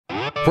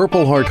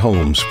Purple Heart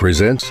Homes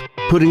presents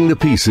Putting the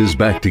Pieces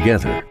Back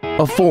Together,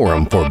 a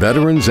forum for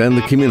veterans and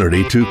the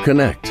community to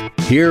connect.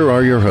 Here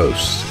are your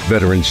hosts,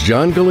 veterans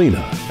John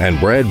Gallina and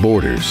Brad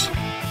Borders.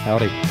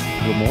 Howdy.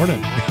 Good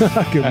morning.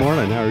 Good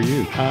morning. How are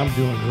you? I'm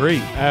doing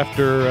great.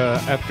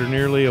 After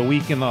nearly a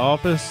week in the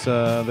office,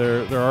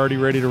 they're already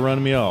ready to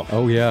run me off.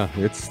 Oh yeah,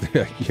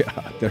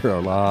 there are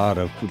a lot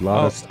of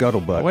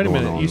scuttlebutt. Wait a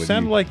minute, you sounded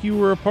sounded like you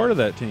were a part of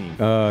that team.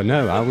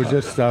 No, I was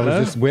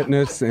just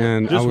witness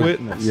and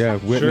witness. Yeah,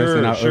 witness, sure,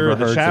 and I sure.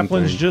 overheard The chaplain's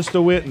some things. just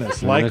a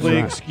witness, likely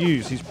right.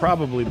 excuse. He's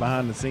probably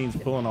behind the scenes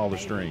pulling all the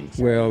strings.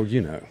 Well,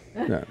 you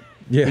know.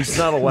 Yes. He's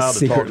not allowed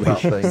to talk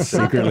about things.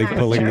 Secretly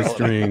pulling the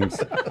strings,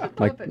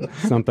 like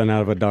something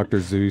out of a Dr.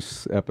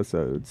 Seuss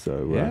episode.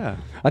 So yeah,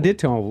 I did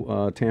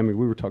tell Tammy,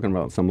 we were talking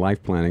about some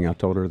life planning. I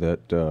told her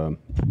that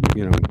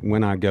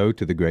when I go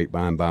to the great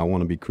by and by, I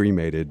want to be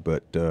cremated,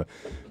 but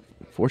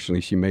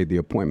fortunately, she made the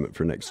appointment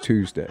for next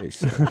Tuesday.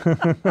 So.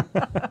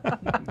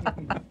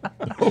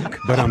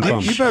 But I'm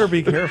bummed. You better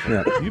be careful.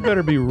 Yeah. You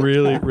better be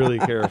really, really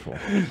careful.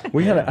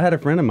 I had a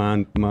friend of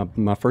mine,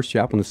 my first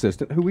chaplain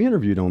assistant, who we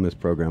interviewed on this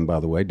program,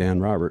 by the way, Dan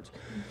Roberts.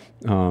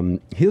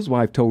 His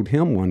wife told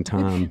him one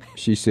time,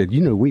 she said,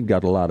 we've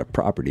got a lot of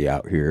property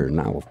out here, and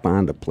I will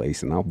find a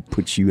place, and I'll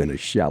put you in a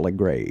shallow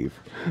grave.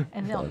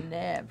 And they'll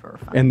never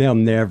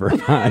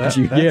find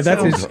you. That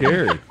that's sounds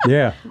scary.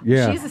 Yeah.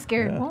 She's a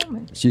scary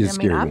woman. She's a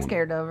scary I'm woman.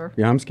 scared of her.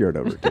 Yeah, I'm scared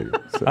of her, too.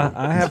 So.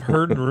 I have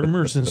heard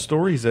rumors and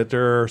stories that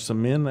there are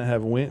some men that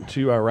have went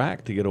to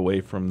Iraq to get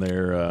away from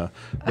their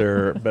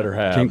better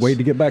halves. Can't wait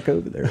to get back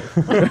over there.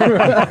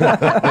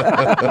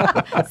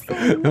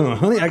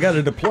 Honey, I got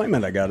a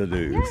deployment I got to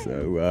do.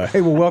 So,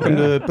 hey, well, welcome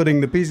to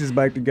Putting the Pieces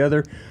Back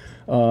Together.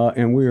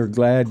 And we are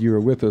glad you are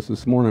with us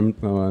this morning.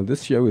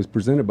 This show is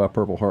presented by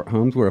Purple Heart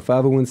Homes. We're a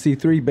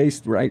 501c3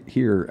 based right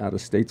here out of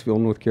Statesville,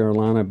 North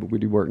Carolina, but we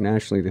do work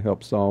nationally to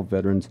help solve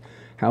veterans'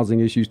 housing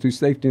issues through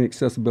safety and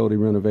accessibility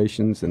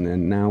renovations. And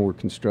then now we're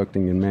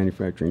constructing and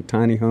manufacturing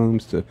tiny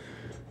homes to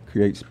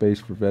create space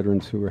for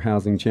veterans who are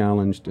housing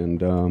challenged.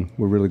 And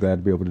we're really glad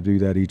to be able to do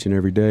that each and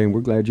every day. And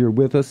we're glad you're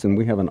with us. And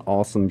we have an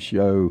awesome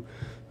show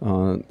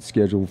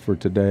scheduled for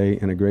today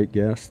and a great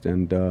guest.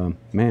 And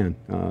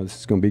this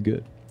is going to be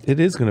good. It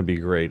is going to be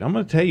great. I'm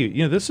going to tell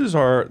you, this is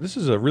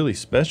a really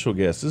special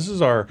guest. This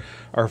is our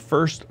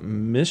first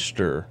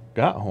Mr.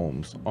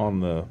 Gottholm on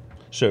the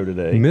show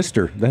today.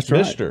 Mr. That's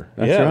right. Mr.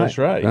 That's yeah, right. that's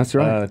right. That's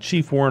right.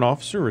 Chief Warrant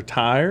Officer,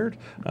 retired,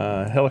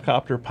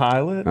 helicopter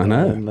pilot. I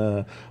know.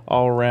 And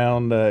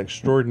all-around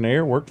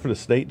extraordinaire. Worked for the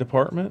State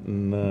Department.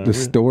 And the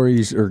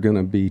stories are going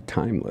to be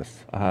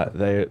timeless.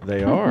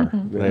 They are.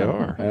 They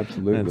are.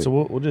 Absolutely. And so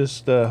we'll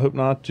just hope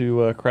not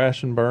to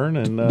crash and burn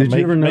and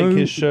make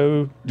his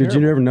show Did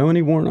you ever know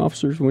any warrant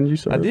officers when you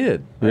served? I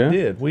did. Yeah? I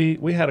did.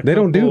 We had a They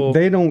couple.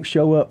 they don't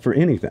show up for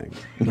anything.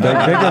 They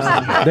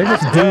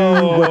just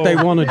do what they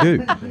want to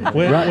do.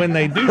 When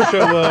they do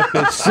show up,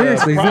 it's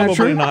Seriously, isn't that probably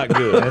true? not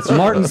good.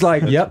 Martin's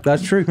like, yep,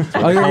 that's true.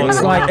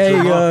 It's like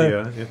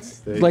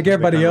like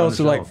everybody else.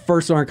 So like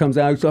first sergeant comes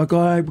out, it's like,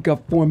 all right, we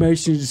got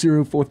formation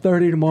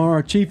 0430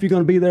 tomorrow. Chief, you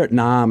gonna be there?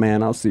 Nah,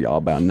 man, I'll see y'all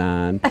about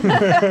 9. Oh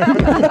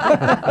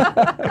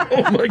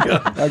my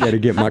God, I got to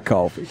get my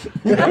coffee.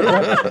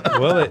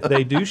 Well,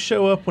 they do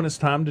show up when it's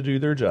time to do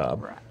their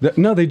job.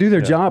 No, they do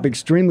their job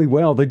extremely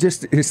well.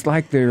 It's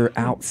like they're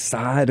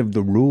outside of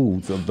the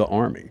rules of the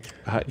Army.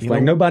 It's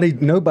like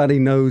nobody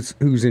knows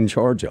who's in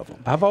charge of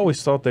them. I've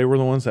always thought they were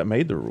the ones that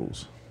made the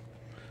rules.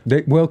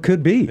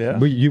 Could be, yeah.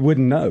 but you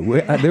wouldn't know.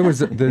 There was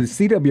the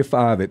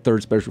CW5 at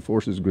 3rd Special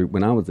Forces Group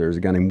when I was there. There's a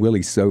guy named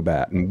Willie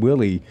Sobat, and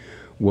Willie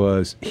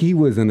was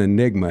an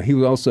enigma. He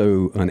was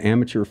also an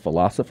amateur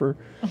philosopher,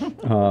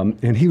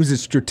 and he was a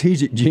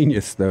strategic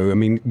genius, though. I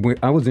mean,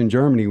 I was in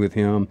Germany with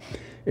him,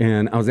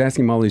 and I was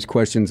asking him all these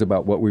questions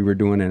about what we were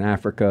doing in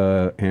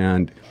Africa,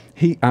 and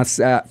I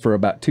sat for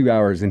about 2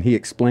 hours, and he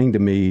explained to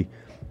me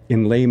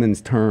in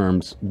layman's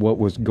terms what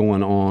was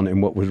going on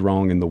and what was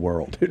wrong in the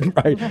world,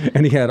 right?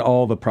 And he had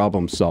all the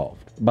problems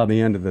solved by the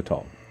end of the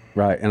talk,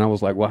 right? And I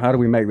was like, well, how do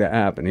we make that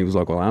happen? He was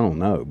like, well, I don't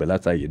know, but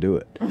that's how you do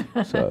it.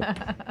 So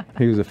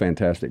he was a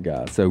fantastic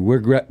guy. So we're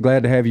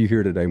glad to have you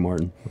here today,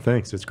 Martin. Well,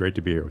 thanks. It's great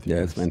to be here with you.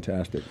 Yeah, it's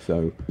fantastic.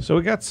 So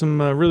we got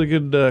some really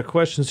good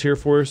questions here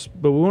for us,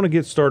 but we want to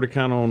get started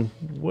kind of on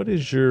what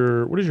is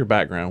your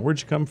background? Where'd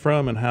you come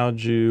from, and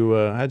how'd you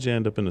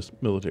end up in the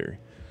military?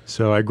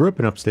 So I grew up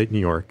in upstate New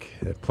York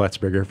at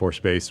Plattsburgh Air Force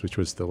Base, which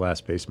was the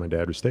last base my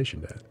dad was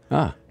stationed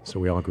at. So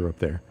we all grew up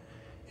there.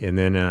 And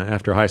then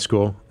after high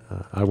school,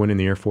 I went in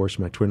the Air Force.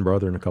 My twin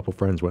brother and a couple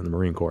friends went in the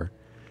Marine Corps.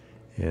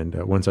 And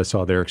once I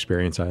saw their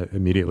experience, I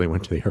immediately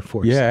went to the Air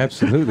Force. yeah,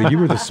 absolutely. You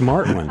were the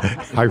smart one.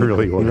 I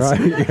really was.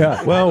 Right?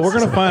 Yeah. Well, we're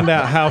going to find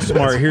out how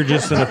smart here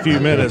just in a few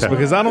minutes,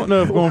 because I don't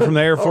know if going from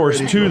the Air Force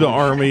to the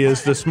Army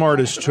is the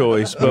smartest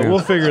choice, but we'll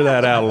figure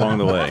that out along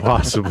the way.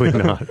 Possibly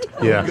not.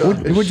 Yeah.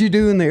 What'd you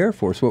do in the Air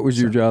Force? What was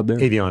your job there?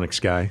 Avionics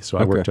guy. So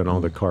I worked on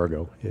all the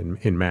cargo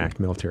in MAC,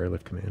 Military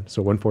Lift Command.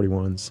 So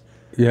 141s,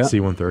 Yeah.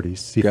 C-130s,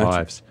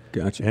 C-5s.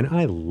 Gotcha. And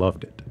I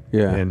loved it.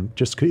 Yeah. And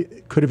just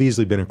could have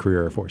easily been a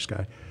career Air Force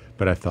guy.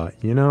 But I thought,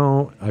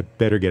 I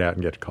better get out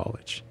and get to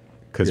college.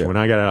 Because when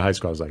I got out of high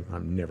school, I was like,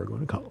 I'm never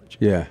going to college.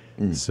 Yeah.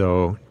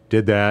 So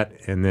did that.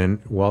 And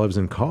then while I was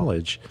in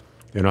college,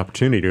 an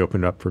opportunity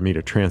opened up for me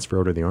to transfer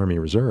over to the Army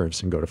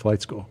Reserves and go to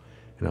flight school.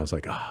 And I was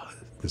like,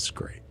 this is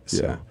great.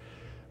 So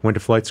went to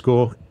flight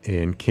school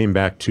and came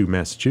back to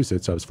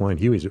Massachusetts. I was flying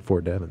Hueys at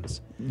Fort Devens.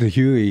 The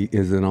Huey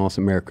is an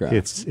awesome aircraft.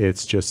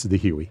 It's just the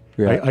Huey.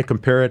 Yeah. I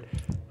compare it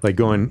like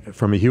going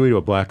from a Huey to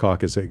a Black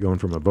Hawk is like going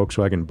from a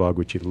Volkswagen Bug,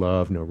 which you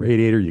love, no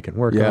radiator, you can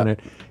work on it,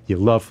 you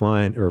love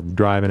flying or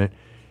driving it,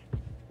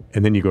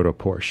 and then you go to a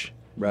Porsche,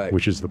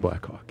 which is the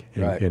Black Hawk,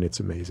 and it's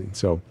amazing.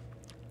 So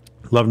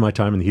loved my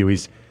time in the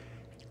Hueys.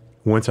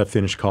 Once I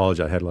finished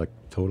college, I had like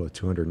a total of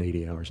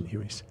 280 hours in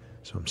Hueys.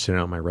 So I'm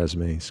sending out my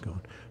resumes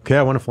going, okay,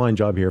 I want a flying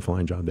job here,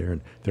 flying job there.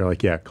 And they're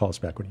like, yeah, call us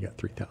back when you got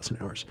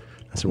 3,000 hours.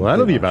 I said, well,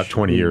 that'll be about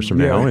 20 years from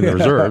now in the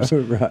reserves.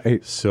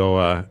 Right. So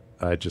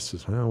I just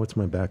said, well, what's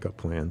my backup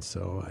plan?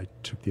 So I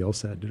took the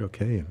LSAT, did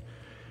okay, and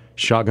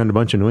shotgunned a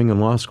bunch of New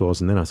England law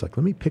schools. And then I was like,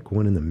 let me pick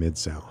one in the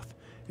Mid-South.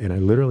 And I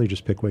literally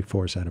just picked Wake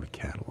Forest out of a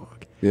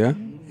catalog. Yeah.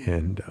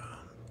 And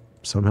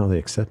somehow they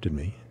accepted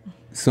me.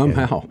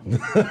 Somehow.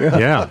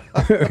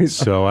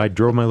 So I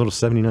drove my little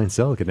 79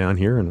 Celica down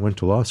here and went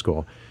to law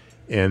school.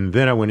 And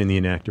then I went in the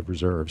inactive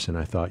reserves, and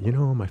I thought,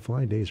 my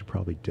flying days are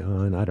probably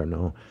done. I don't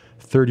know.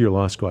 Third year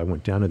law school, I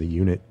went down to the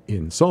unit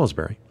in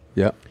Salisbury.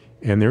 Yeah.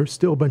 And there was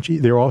still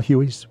they're all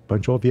Hueys,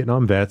 bunch of all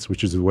Vietnam vets,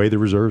 which is the way the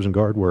reserves and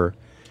guard were.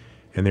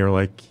 And they were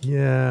like,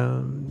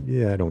 yeah,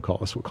 don't call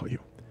us, we'll call you.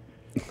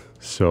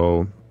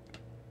 So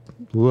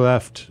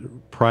left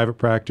private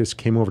practice,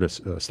 came over to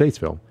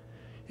Statesville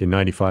in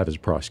 95 as a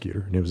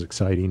prosecutor, and it was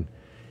exciting.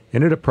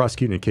 Ended up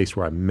prosecuting a case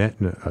where I met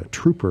a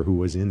trooper who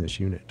was in this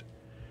unit.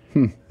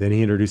 Then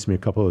he introduced me a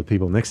couple of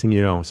people. Next thing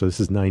you know, so this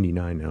is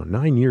 99 now,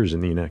 9 years in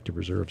the inactive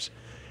reserves,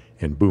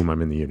 and boom,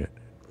 I'm in the unit.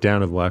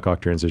 Down to the Black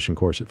Hawk transition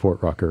course at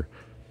Fort Rucker,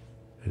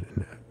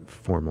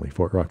 formerly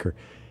Fort Rucker.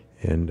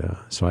 And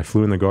so I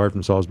flew in the Guard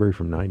from Salisbury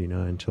from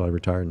 99 until I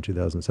retired in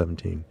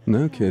 2017.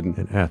 No kidding.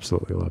 And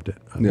absolutely loved it.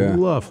 I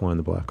love flying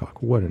the Black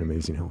Hawk. What an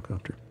amazing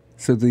helicopter.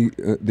 So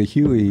the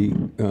Huey,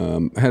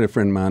 I had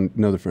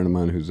another friend of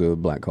mine who's a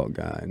Black Hawk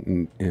guy,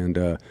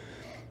 and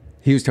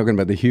he was talking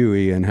about the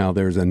Huey and how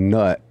there's a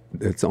nut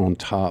that's on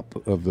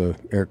top of the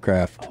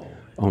aircraft,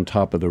 on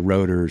top of the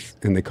rotors,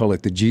 and they call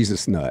it the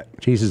Jesus nut.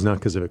 Jesus nut,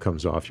 because if it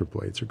comes off, your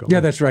blades are going. Yeah,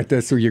 that's right.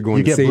 That's where you're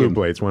going to see You get blue him.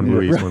 blades, one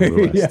blue east, one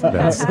blue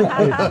west.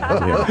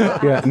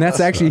 And that's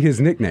actually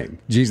his nickname,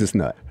 Jesus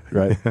Nut.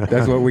 Right,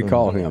 that's what we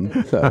call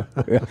him. So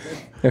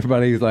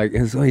everybody's like,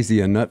 "Is he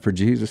a nut for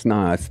Jesus?"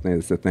 No, it's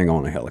the thing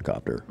on a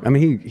helicopter. I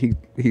mean,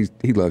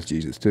 he loves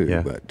Jesus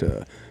too,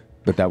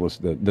 but that was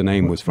the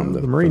name was from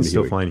the Marines from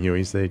still Huey. flying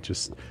Hueys.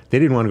 They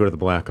didn't want to go to the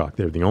Black Hawk.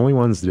 They were the only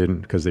ones that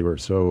didn't because they were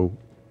so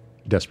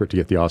desperate to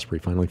get the Osprey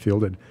finally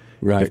fielded.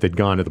 Right. If they'd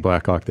gone to the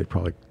Black Hawk, they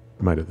probably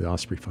the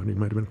Osprey funding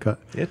might have been cut.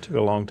 It took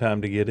a long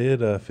time to get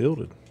it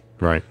fielded.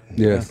 Right.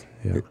 Yes.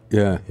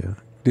 Yeah.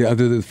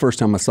 The first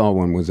time I saw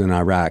one was in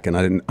Iraq, and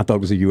I thought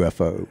it was a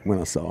UFO when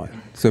I saw it.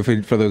 So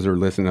for those who are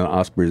listening, an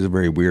Osprey is a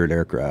very weird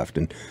aircraft,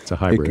 and it's a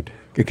hybrid.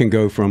 It can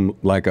go from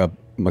like a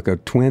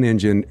twin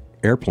engine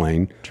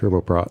airplane,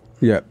 turboprop,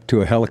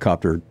 to a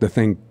helicopter. The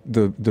thing,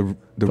 the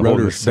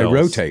rotors, they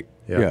rotate.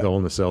 The hole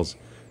in the cells,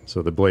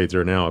 so the blades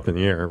are now up in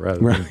the air rather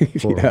than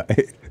forward.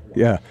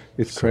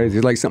 It's crazy.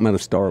 It's like something out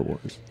of Star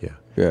Wars.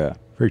 Yeah.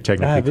 Very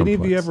technically Have any complex.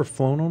 of you ever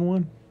flown on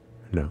one?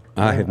 No.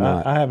 I have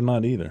not. I have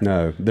not either.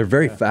 No, they're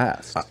very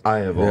fast. I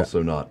have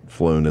also not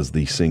flown as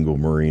the single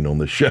Marine on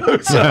the show.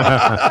 So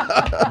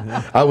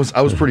I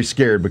was pretty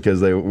scared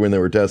because when they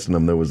were testing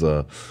them, there was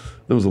a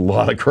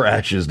lot of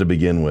crashes to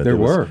begin with. It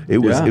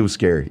was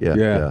scary.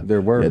 Yeah, there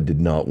were. I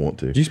did not want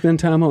to. Did you spend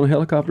time on a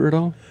helicopter at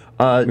all?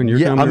 I've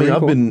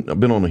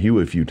been on a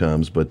Huey a few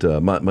times, but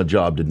my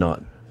job did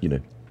not,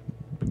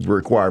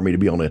 require me to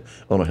be on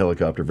a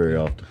helicopter very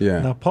often. Yeah.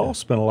 Now Paul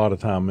spent a lot of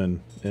time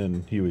in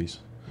Hueys.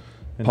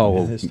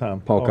 Paul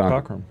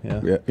Cochran.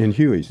 Yeah, in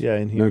Hueys. Yeah,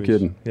 in Hueys. No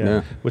kidding.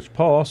 Yeah. Which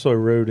Paul also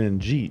rode in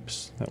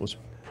Jeeps. That was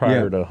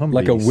prior to Humvees.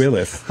 Like a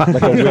Willis.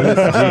 Like a Willis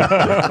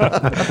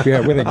Jeep.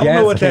 Yeah, with a gas can. I don't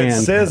know what that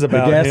says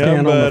about gas him,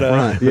 can but, on the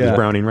front. His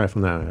Browning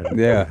rifle now.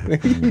 Yeah.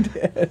 He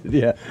did.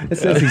 Yeah. It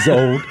says he's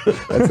old.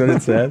 That's what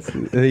it says.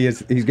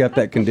 He's got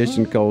that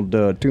condition called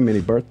too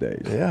many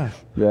birthdays. Yeah.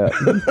 Yeah.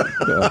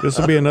 This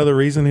will be another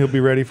reason he'll be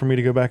ready for me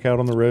to go back out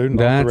on the road. And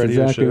That's off the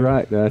radio exactly show.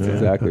 right. That's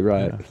exactly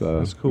right. Yeah. So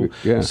That's cool.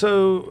 Yeah.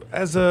 So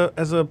as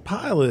a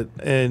pilot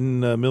in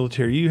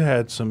military, you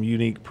had some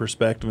unique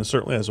perspective, and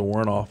certainly as a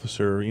warrant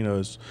officer,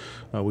 as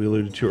we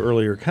alluded to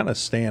earlier, kind of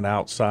stand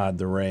outside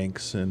the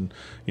ranks, and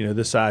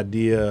this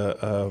idea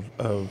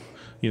of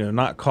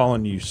not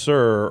calling you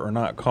sir or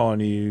not calling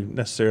you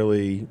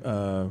necessarily,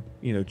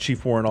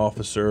 chief warrant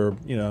officer.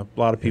 A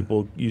lot of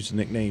people use the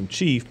nickname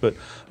chief, but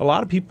a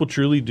lot of people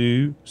truly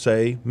do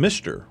say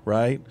Mr.,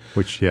 right?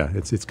 Which,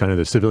 it's kind of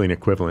the civilian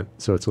equivalent,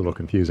 so it's a little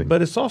confusing.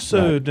 But it's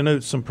also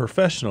denotes some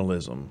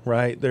professionalism,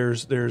 right?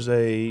 There's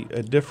a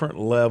different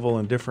level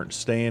and different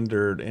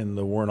standard in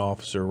the warrant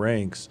officer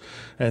ranks.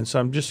 And so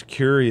I'm just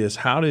curious,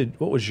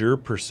 what was your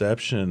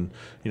perception,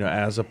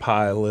 as a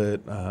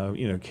pilot,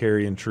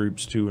 carrying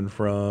troops to and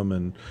from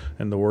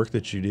and the work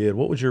that you did?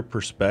 What was your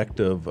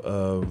perspective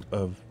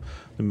of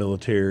the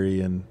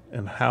military and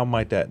how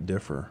might that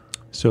differ?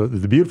 So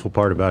the beautiful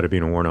part about it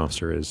being a warrant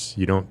officer is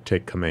you don't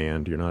take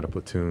command. You're not a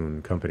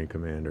platoon company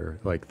commander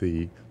like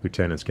the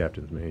lieutenants,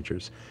 captains,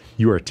 majors.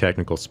 You are a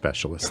technical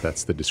specialist.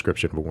 That's the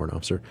description of a warrant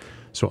officer.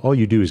 So all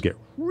you do is get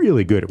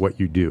really good at what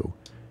you do,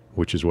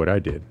 which is what I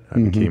did. I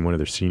became one of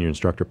their senior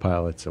instructor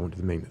pilots. I went to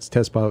the maintenance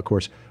test pilot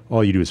course.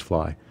 All you do is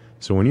fly.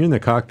 So when you're in the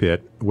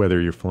cockpit, whether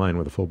you're flying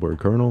with a full-board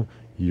colonel,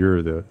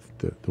 you're the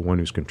one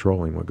who's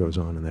controlling what goes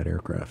on in that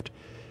aircraft.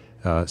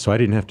 So I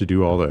didn't have to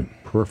do all the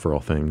peripheral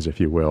things, if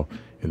you will,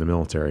 in the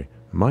military.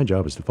 My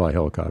job is to fly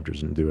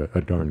helicopters and do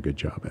a darn good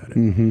job at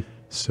it.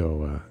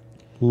 So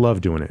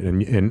love doing it.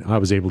 And I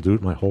was able to do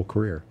it my whole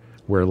career,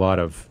 where a lot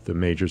of the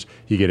majors,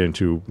 you get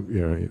into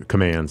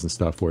commands and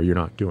stuff where you're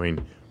not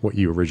doing what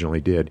you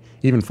originally did,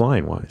 even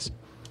flying-wise.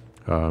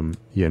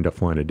 You end up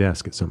flying a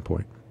desk at some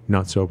point.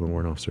 Not so, but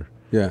warrant officer.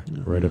 Yeah.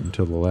 Right up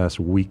until the last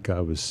week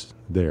I was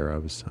there, I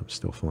was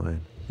still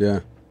flying. Yeah.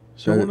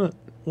 So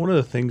one of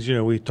the things,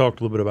 we talked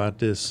a little bit about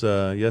this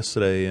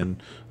yesterday,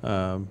 and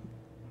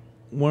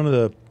one of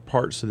the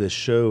parts of this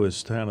show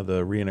is kind of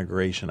the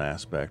reintegration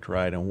aspect,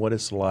 right? And what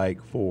it's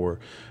like for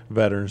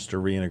veterans to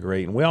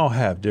reintegrate. And we all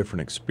have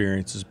different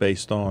experiences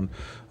based on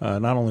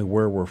not only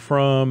where we're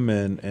from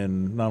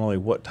and not only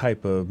what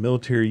type of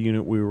military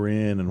unit we were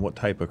in and what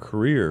type of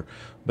career,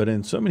 but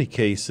in so many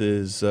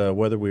cases,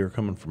 whether we were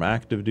coming from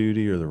active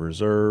duty or the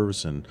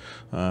reserves, and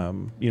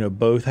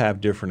both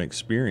have different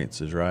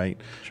experiences, right?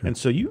 Sure. And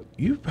so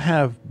you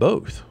have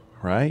both.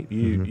 Right,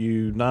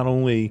 you not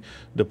only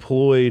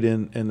deployed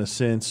in the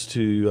sense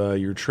to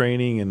your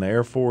training in the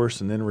Air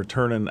Force and then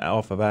returning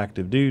off of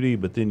active duty,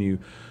 but then you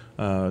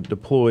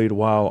deployed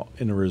while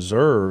in the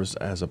reserves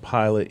as a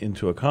pilot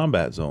into a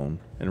combat zone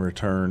and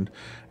returned,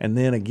 and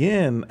then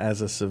again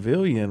as a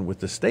civilian with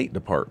the State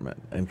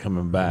Department and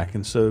coming back.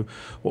 And so,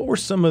 what were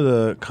some of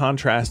the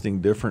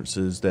contrasting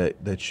differences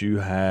that you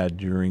had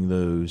during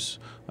those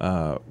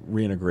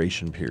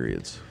reintegration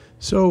periods?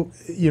 So,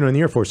 in the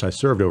Air Force, I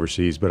served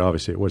overseas, but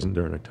obviously it wasn't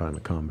during a time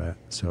of combat.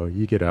 So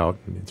you get out,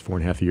 and it's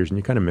 4.5 years, and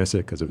you kind of miss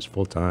it because it was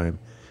full-time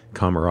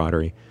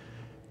camaraderie.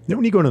 Then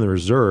when you go into the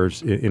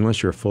reserves,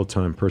 unless you're a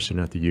full-time person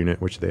at the unit,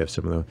 which they have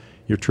some of them,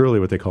 you're truly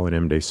what they call an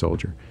M-day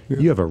soldier. Yeah.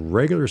 You have a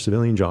regular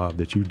civilian job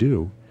that you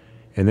do,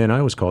 and then I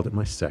always called it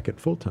my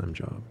second full-time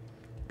job.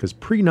 Because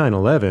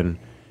pre-9/11,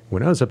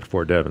 when I was up at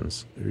Fort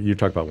Devens, you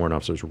talk about warrant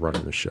officers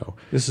running the show.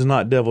 This is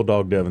not Devil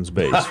Dog Devens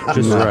base,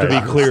 just to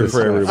be clear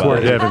for everybody.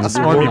 Fort Devens,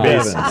 Army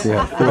base up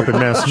in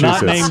Massachusetts.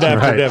 Not named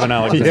after Devin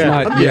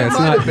Alexander. It's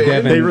not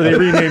Devin. They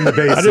renamed the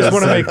base. I just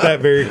want to make that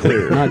very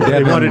clear.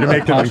 They wanted to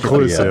make them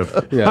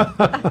inclusive.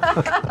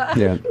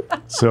 Yeah.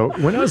 So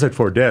when I was at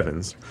Fort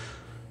Devens,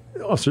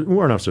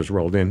 warrant officers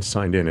rolled in,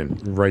 signed in,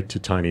 and right to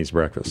Tiny's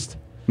breakfast.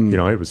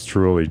 It was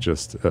truly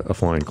just a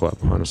flying club,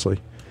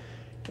 honestly.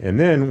 And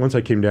then once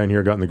I came down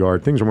here, got in the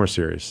Guard, things were more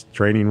serious.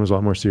 Training was a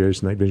lot more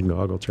serious, night vision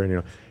goggle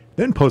training.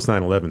 Then post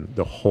 9/11,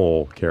 the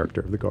whole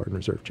character of the Guard and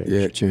Reserve changed.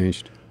 Yeah, it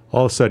changed.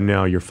 All of a sudden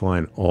now you're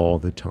flying all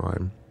the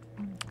time.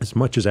 As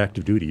much as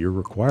active duty, your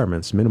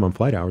requirements, minimum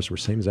flight hours were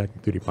same as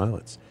active duty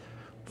pilots.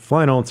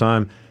 Flying all the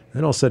time.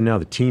 Then all of a sudden now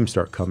the teams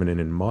start coming in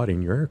and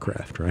modding your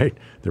aircraft, right?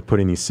 They're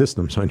putting these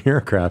systems on your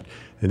aircraft,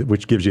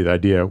 which gives you the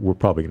idea we're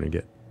probably going to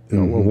get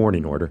a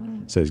warning order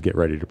says get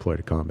ready to deploy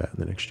to combat in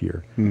the next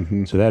year.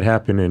 So that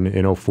happened in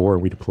 2004,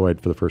 and we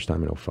deployed for the first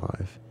time in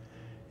 2005.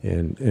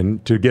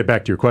 And to get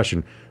back to your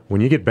question,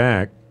 when you get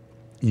back,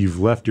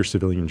 you've left your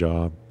civilian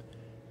job,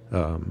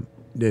 and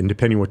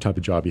depending what type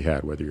of job you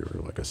had, whether you're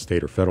like a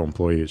state or federal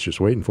employee, it's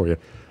just waiting for you.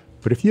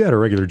 But if you had a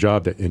regular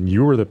job and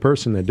you were the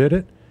person that did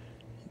it,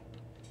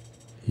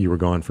 you were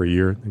gone for a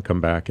year and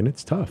come back, and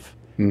it's tough.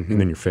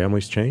 And then your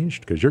family's changed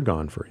because you're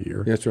gone for a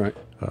year. That's right.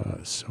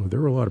 So there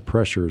were a lot of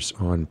pressures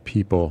on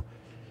people.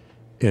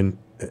 And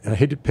I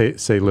hate to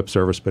say lip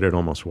service, but it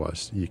almost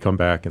was. You come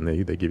back and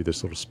they give you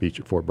this little speech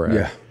at Fort Bragg.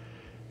 Yeah.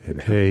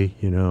 And, hey,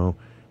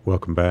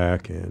 welcome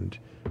back. And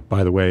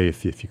by the way,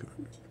 if you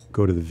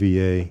go to the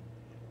VA,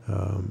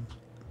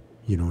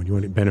 you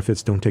want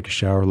benefits, don't take a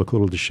shower, look a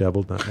little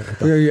disheveled.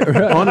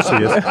 Honestly,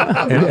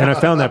 and I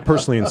found that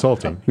personally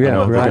insulting.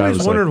 Yeah, right. I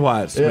always wondered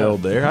why it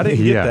smelled there. I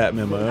didn't get that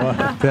memo.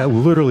 That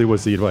literally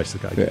was the advice the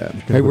guy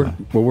gave. Hey,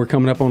 we're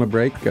coming up on a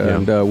break,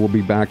 and we'll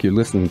be back. You're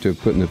listening to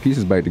Putting the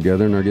Pieces Back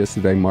Together, and our guest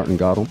today, Martin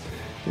Gottholm.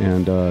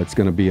 And it's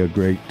going to be a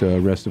great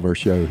rest of our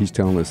show. He's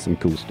telling us some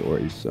cool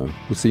stories. So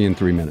we'll see you in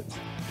 3 minutes.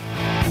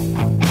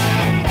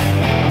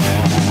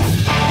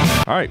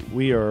 All right,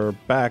 we are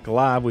back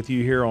live with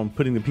you here on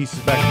Putting the Pieces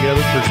Back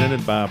Together,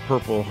 presented by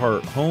Purple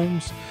Heart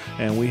Homes.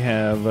 And we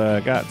have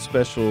got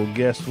special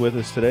guests with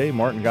us today,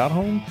 Martin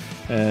Gottholm.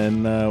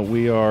 And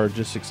we are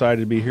just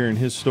excited to be hearing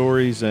his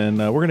stories. And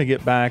we're going to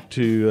get back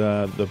to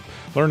the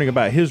learning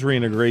about his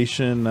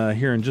reintegration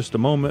here in just a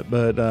moment.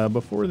 But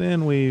before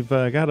then, we've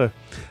got to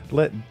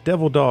let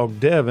Devil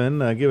Dog Devin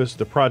give us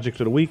the Project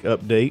of the Week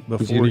update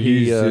before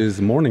he uses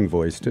his morning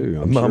voice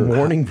too. My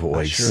morning voice.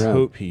 I sure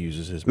hope he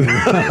uses his morning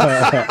voice.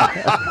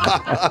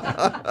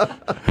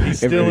 He's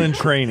still in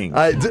training.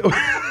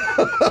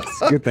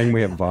 It's a good thing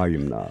we have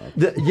volume knob.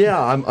 Yeah,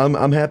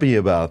 I'm happy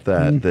about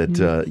that.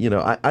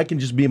 That I can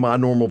just be my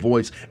normal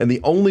voice, and the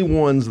only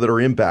ones that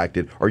are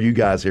impacted are you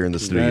guys here in the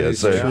studio. That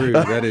is true.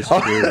 That is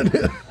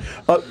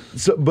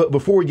true. But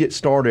before we get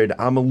started,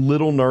 I'm a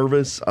little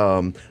nervous.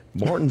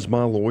 Martin's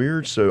my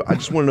lawyer, so I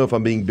just want to know if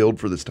I'm being billed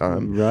for this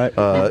time. Right.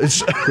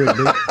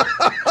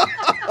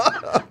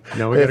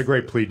 No, we got a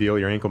great plea deal.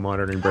 Your ankle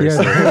monitoring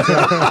bracelet. Whoa,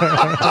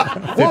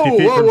 50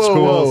 feet whoa, from whoa,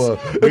 schools. whoa,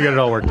 whoa. We got it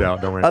all worked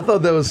out. Don't worry. I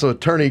thought that was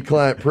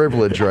attorney-client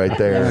privilege right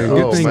there.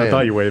 Good thing- I man.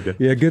 thought you waved it.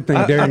 Yeah, good thing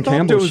I Darren thought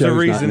Campbell there was a show's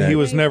reason not he next.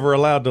 was never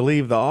allowed to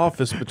leave the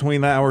office between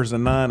the hours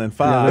of 9 and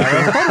 5.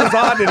 I thought it was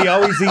odd that he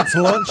always eats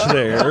lunch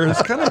there.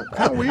 It's kind of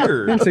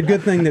weird. It's a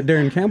good thing that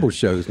Darren Campbell's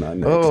show's not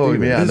next. Oh,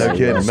 either. yeah, no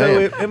kidding, So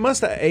man. it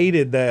must have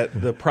aided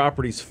that the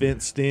property's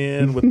fenced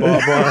in with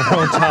barbed wire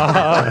on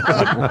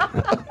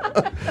top.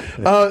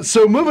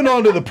 So moving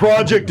on to the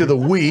project of the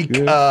week.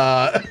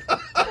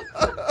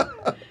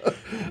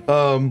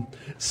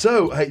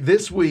 So hey,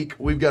 this week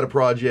we've got a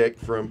project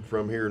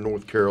from here in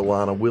North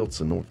Carolina,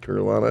 Wilson, North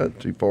Carolina, not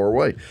too far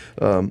away.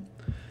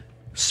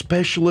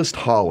 Specialist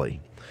Holly.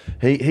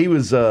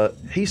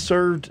 He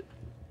served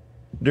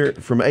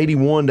from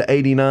 81 to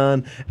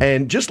 89,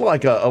 and just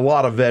like a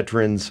lot of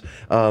veterans.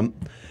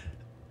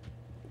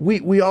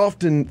 We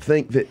often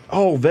think that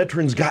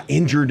veterans got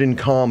injured in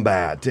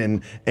combat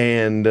and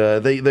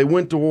they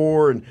went to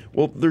war, and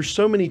well, there's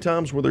so many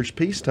times where there's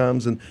peace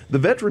times and the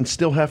veterans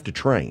still have to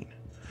train.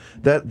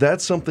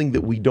 That's something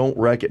that we don't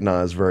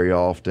recognize very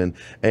often.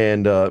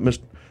 And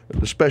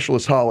the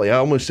Specialist Holly, I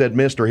almost said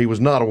Mister. He was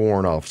not a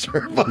warrant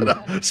officer,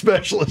 but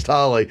Specialist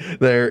Holly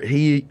there,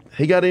 he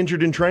got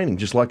injured in training,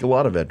 just like a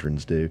lot of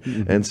veterans do,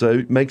 and so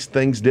it makes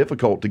things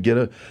difficult to get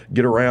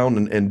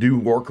around and do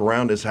work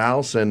around his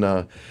house.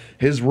 And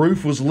his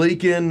roof was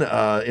leaking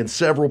in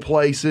several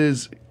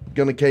places,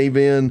 going to cave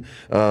in.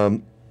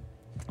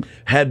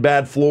 Had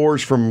bad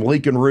floors from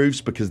leaking roofs,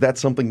 because that's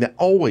something that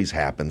always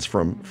happens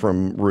from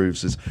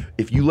roofs. Is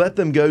if you let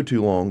them go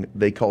too long,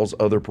 they cause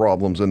other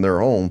problems in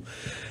their home.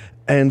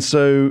 And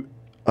so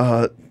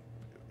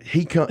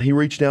he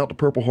reached out to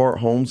Purple Heart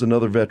Homes,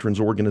 another veterans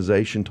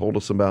organization, told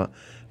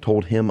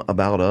him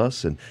about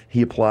us, and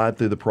he applied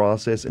through the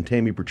process. And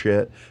Tammy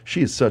Burchett,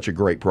 she is such a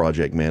great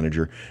project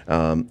manager.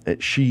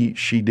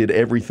 She did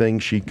everything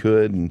she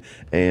could,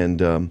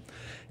 and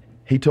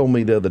he told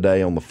me the other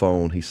day on the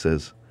phone, he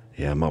says,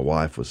 "Yeah, my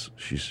wife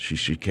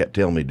she kept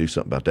telling me to do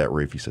something about that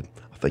roof." He said,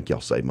 "I think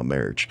y'all saved my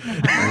marriage."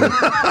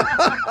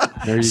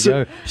 There you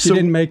go. She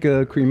didn't make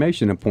a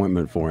cremation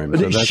appointment for him.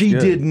 So that's she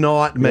good. did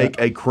not make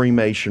a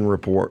cremation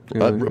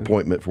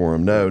appointment for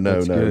him. No.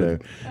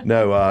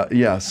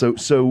 Yeah.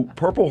 So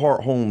Purple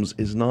Heart Homes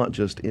is not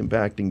just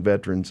impacting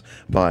veterans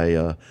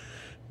by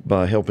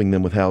helping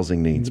them with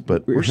housing needs,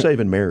 but we're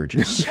saving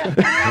marriages.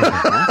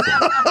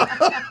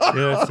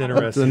 Yeah, that's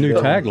interesting. It's a new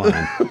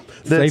tagline.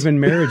 Saving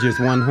marriages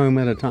one home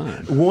at a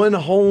time. One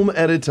home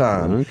at a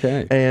time.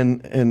 Okay.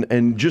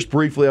 And just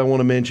briefly, I want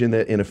to mention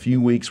that in a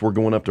few weeks we're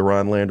going up to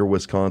Rhinelander,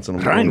 Wisconsin.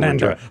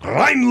 Rhinelander.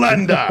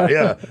 Rhinelander.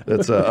 Yeah,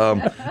 that's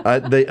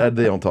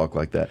they don't talk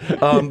like that.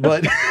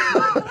 But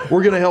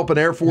we're going to help an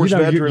Air Force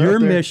veteran. Your out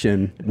there.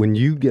 mission when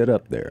you get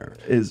up there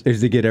is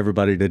to get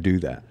everybody to do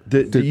that.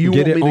 Do you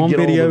get want it me to on get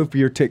video for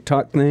your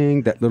TikTok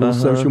thing, that little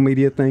social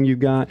media thing you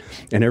got,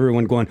 and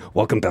everyone going,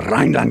 "Welcome to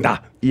Rhinelander."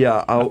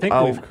 Yeah, I think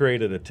we've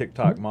created a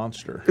TikTok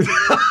monster.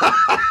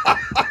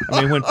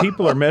 I mean, when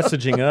people are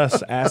messaging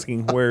us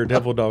asking where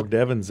Devil Dog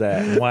Devin's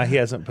at and why he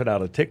hasn't put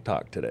out a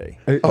TikTok today.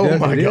 Oh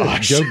my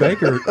gosh. Joe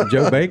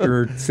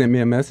Baker sent me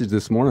a message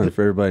this morning. If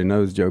everybody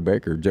knows Joe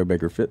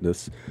Baker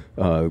Fitness,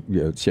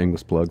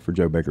 shameless plug for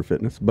Joe Baker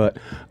Fitness. But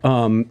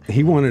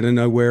he wanted to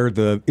know where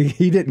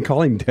he didn't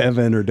call him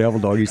Devin or Devil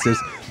Dog. He says,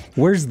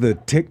 "Where's the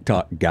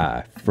TikTok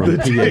guy from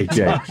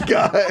PHH?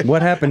 guy.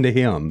 What happened to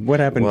him? What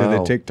happened to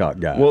the TikTok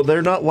guy?" Well,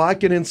 they're not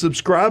liking and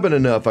subscribing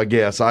enough, I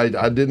guess. I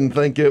didn't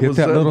think it Hit was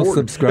that little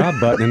important. subscribe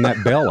button and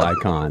that bell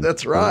icon.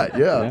 That's right.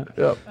 Yeah.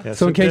 Yeah,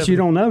 So in case Devin, you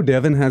don't know,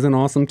 Devin has an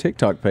awesome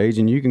TikTok page,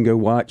 and you can go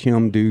watch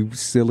him do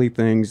silly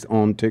things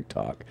on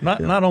TikTok.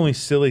 Not only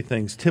silly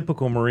things,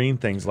 typical Marine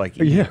things like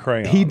eating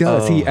crayons. He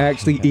does. He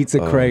actually eats a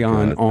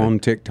crayon on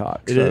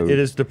TikTok. It So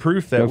is the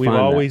proof that go we've find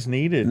that. always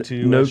needed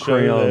to No show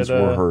crayons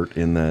that, were hurt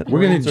in that.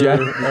 We're gonna Marines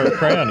are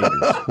crayon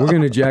eaters. We're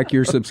going to jack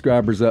your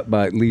subscribers up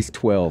by at least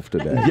 12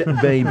 today. Yeah,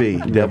 baby.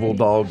 Devil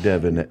Dog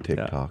Devin at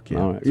TikTok. Yeah.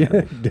 All right.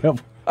 Yeah, Devil.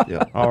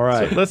 Yeah. All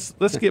right,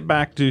 let's get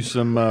back to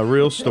some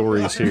real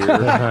stories here,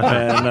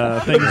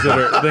 and things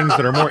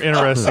that are more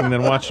interesting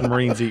than watching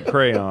Marines eat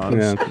crayons.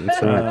 Yeah,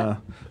 that's right.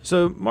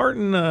 So,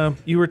 Martin,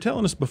 you were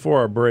telling us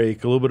before our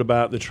break a little bit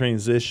about the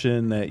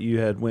transition that you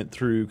had went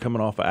through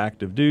coming off of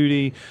active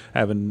duty,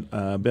 having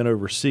been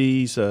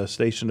overseas,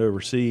 stationed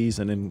overseas,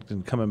 and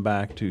then coming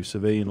back to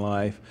civilian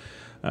life.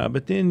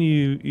 But then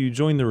you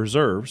joined the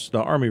reserves,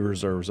 the Army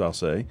Reserves, I'll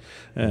say,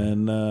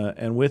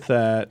 and with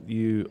that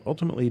you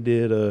ultimately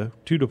did 2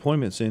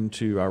 deployments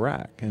into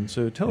Iraq. And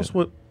so tell us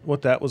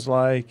what that was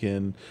like,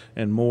 and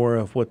more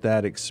of what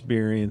that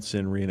experience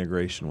in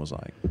reintegration was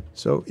like.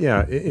 So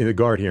yeah, in the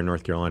Guard here in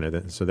North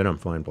Carolina. So then I'm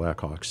flying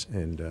Blackhawks,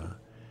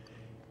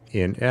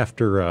 and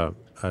after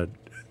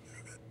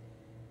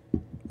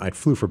I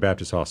flew for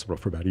Baptist Hospital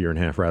for about a year and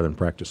a half rather than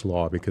practice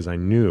law because I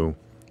knew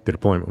the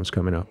deployment was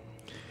coming up.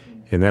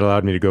 And that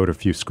allowed me to go to a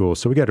few schools.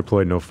 So we got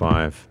deployed in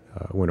 05,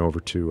 went over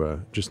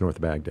to just north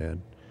of Baghdad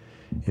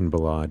in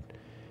Balad.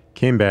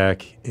 Came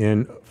back,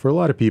 and for a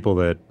lot of people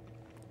that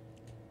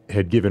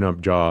had given up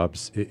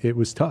jobs, it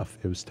was tough.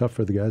 It was tough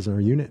for the guys in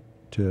our unit,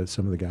 to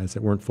some of the guys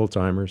that weren't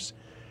full-timers.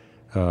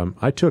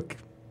 I took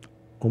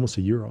almost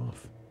a year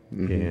off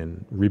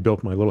and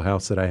rebuilt my little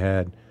house that I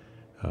had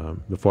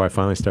before I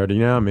finally started,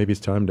 maybe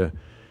it's time to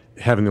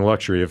having the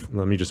luxury of,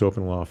 let me just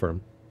open a law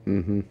firm.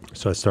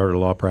 So I started a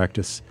law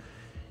practice.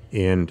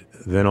 And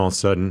then all of a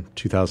sudden,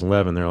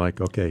 2011, they're like,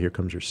 okay, here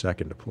comes your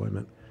second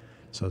deployment.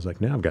 So I was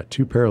like, now I've got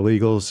 2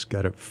 paralegals,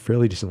 got a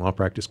fairly decent law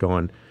practice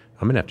going.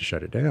 I'm going to have to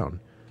shut it down.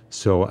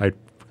 So I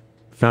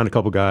found a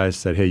couple guys,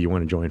 said, hey, you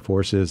want to join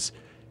forces?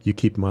 You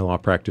keep my law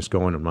practice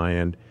going on my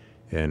end.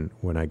 And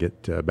when I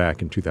get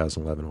back in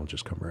 2011, I'll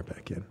just come right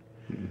back in.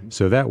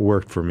 So that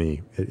worked for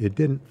me. It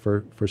didn't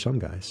for some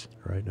guys,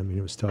 right? I mean,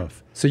 it was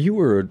tough. So you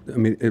were,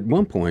 at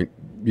one point,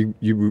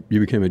 you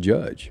became a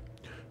judge.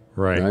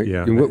 Right,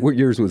 yeah. And what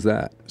years was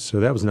that? So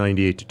that was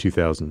 98 to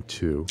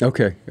 2002.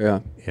 Okay,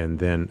 yeah. And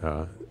then,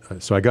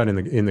 so I got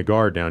in the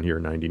Guard down here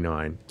in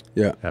 99.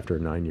 Yeah. After a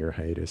 9-year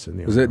hiatus.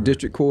 Was that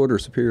district court or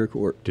superior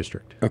court?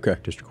 District. Okay.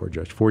 District court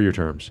judge, 4-year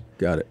terms.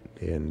 Got it.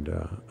 And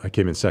I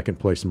came in second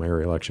place in my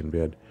area election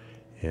bid.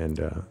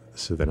 And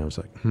so then I was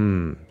like,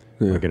 am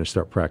I going to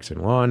start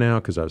practicing law now?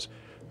 Because I was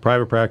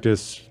private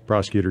practice,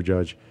 prosecutor,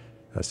 judge.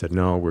 I said,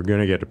 no, we're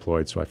going to get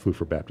deployed. So I flew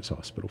for Baptist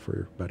Hospital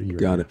for about a year.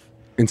 Got it.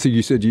 And so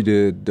you said you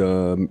did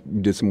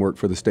some work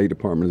for the State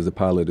Department as a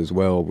pilot as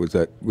well. Was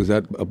that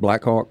a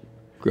Black Hawk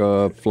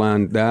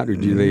flying that, or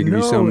did they give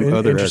you some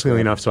other? Interestingly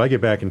aircraft? enough, so I get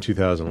back in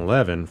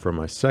 2011 for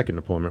my second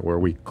deployment, where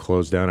we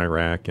closed down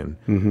Iraq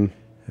and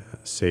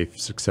safe,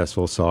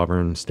 successful,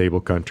 sovereign,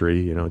 stable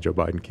country. Joe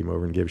Biden came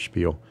over and gave a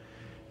spiel,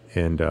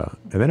 and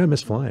then I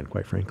missed flying,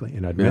 quite frankly.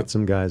 And I'd met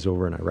some guys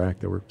over in Iraq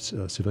that were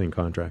civilian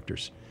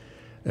contractors,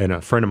 and a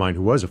friend of mine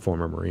who was a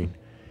former Marine.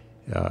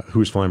 Who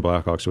was flying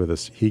Blackhawks with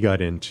us, he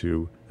got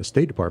into a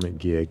State Department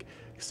gig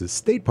because the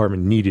State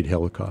Department needed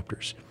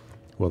helicopters.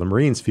 Well, the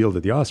Marines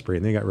fielded the Osprey,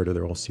 and they got rid of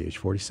their old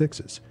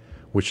CH-46s,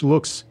 which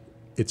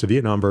it's a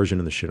Vietnam version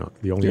of the Chinook,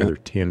 the only other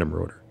tandem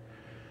rotor.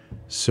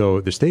 So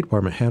the State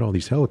Department had all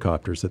these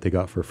helicopters that they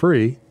got for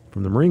free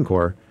from the Marine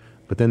Corps,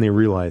 but then they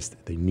realized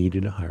they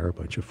needed to hire a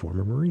bunch of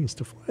former Marines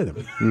to fly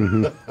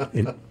them.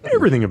 And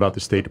everything about the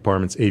State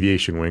Department's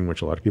aviation wing,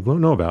 which a lot of people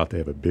don't know about, they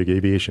have a big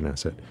aviation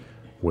asset,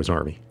 was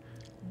Army.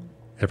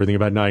 Everything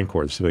about 9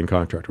 Corps, the civilian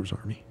contractor, was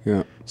Army.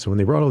 Yeah. So when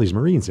they brought all these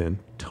Marines in,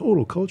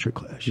 total culture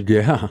clash.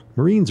 Yeah.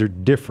 Marines are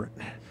different.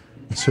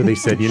 So they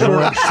said, you know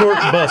what? Short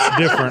bus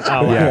different.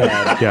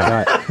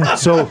 Yeah.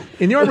 So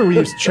in the Army, we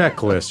use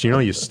checklists.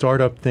 You start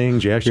up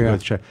things. You actually go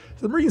to check.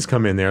 So the Marines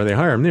come in there. They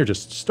hire them. They're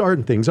just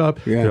starting things up.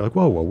 Yeah. They're like,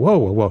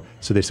 whoa.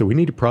 So they said, we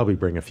need to probably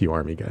bring a few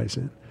Army guys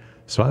in.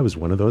 So I was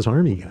one of those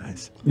Army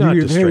guys.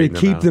 You're there to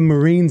keep the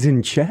Marines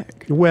in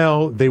check.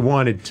 Well, they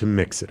wanted to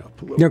mix it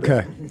up a little bit.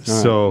 Okay.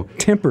 So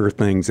temper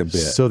things a bit.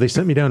 So they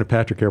sent me down to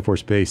Patrick Air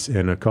Force Base,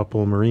 and a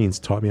couple of Marines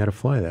taught me how to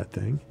fly that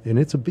thing, and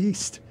it's a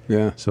beast.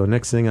 Yeah. So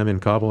next thing, I'm in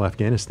Kabul,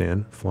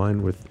 Afghanistan,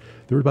 flying with,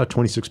 there were about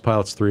 26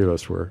 pilots. 3 of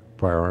us were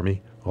prior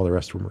Army. All the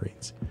rest were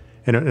Marines.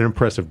 And an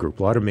impressive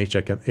group. A lot of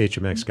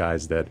HMX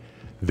guys that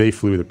they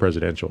flew the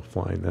presidential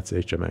flying. That's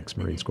HMX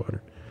Marine Squadron.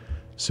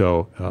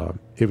 So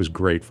it was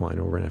great flying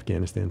over in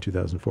Afghanistan in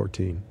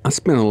 2014. I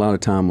spent a lot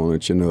of time on a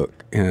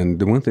Chinook, and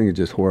the one thing that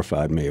just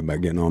horrified me about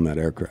getting on that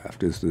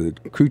aircraft is the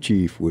crew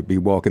chief would be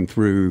walking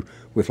through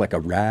with like a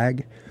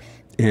rag,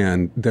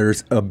 and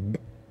there's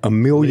a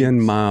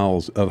million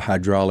miles of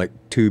hydraulic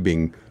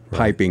tubing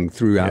piping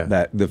throughout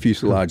the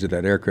fuselage of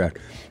that aircraft,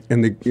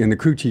 and the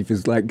crew chief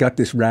is like got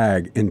this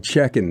rag and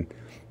checking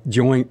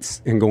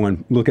joints and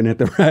looking at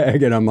the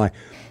rag, and I'm like,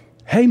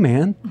 hey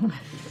man.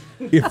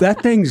 If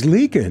that thing's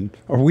leaking,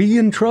 are we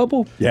in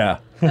trouble? Yeah.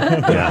 Well,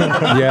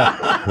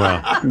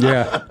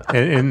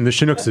 and the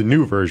Chinook's a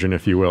new version,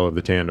 if you will, of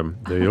the tandem.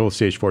 The old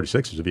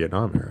CH-46 was a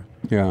Vietnam era.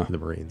 Yeah. For the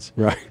Marines.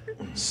 Right.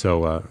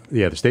 So,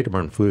 the State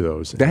Department flew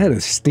those. That had a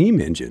steam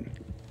engine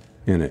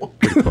in it.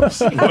 Pretty close.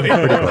 Pretty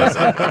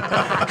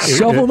close.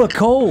 Shovel the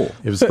coal.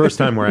 It was the first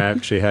time where I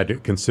actually had to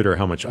consider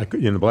how much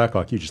in the Black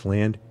Hawk you just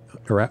land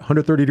around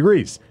 130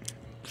 degrees.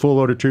 full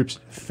load of troops,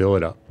 fill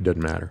it up.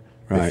 Doesn't matter.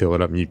 Right. They fill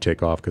it up and you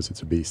take off because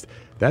it's a beast.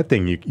 That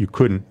thing, you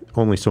couldn't,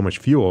 only so much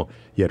fuel.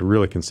 You had to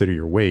really consider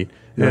your weight.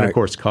 And Right. of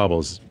course,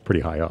 Kabul's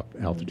pretty high up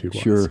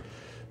altitude-wise. Sure.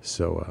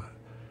 So,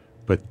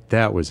 but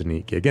that was a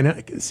neat gig. And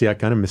I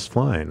kind of miss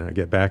flying. I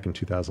get back in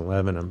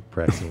 2011. I'm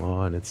practicing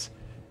law, and it's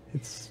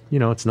it's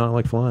not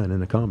like flying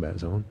in a combat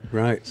zone.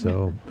 Right.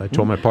 So I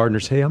told my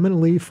partners, hey, I'm going to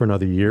leave for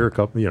another year,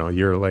 a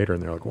year later.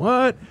 And they're like,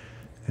 what?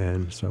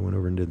 And so I went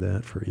over and did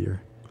that for a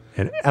year.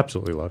 And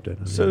absolutely loved it.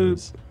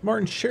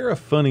 Martin, share a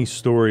funny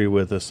story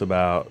with us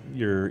about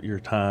your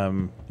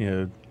time,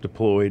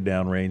 deployed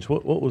downrange.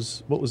 What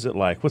was it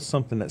like? What's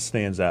something that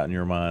stands out in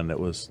your mind that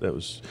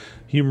was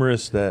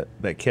humorous, that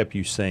kept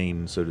you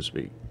sane, so to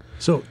speak?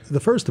 So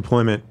the first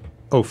deployment,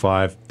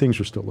 2005, things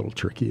were still a little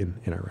tricky in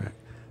Iraq.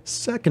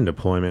 Second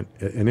deployment,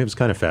 and it was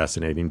kind of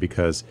fascinating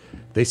because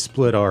they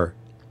split our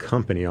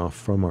company off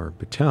from our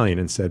battalion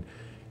and said,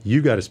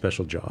 you got a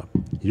special job.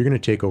 You're going to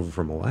take over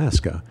from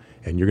Alaska,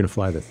 and you're going to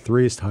fly the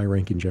 3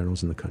 high-ranking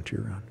generals in the country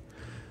around.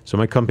 So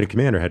my company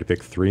commander had to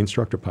pick 3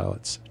 instructor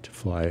pilots to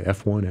fly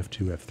F1,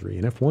 F2, F3.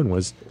 And F1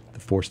 was the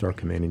 4-star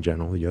commanding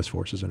general of the U.S.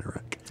 forces in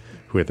Iraq,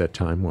 who at that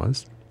time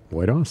was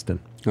Lloyd Austin.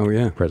 Oh,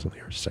 yeah. Presently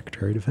our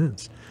Secretary of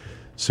Defense.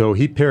 So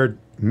he paired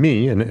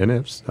me, and I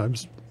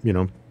was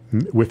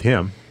with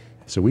him.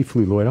 So we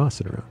flew Lloyd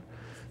Austin around.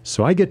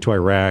 So I get to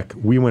Iraq.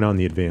 We went on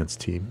the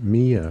advanced team,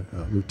 me, a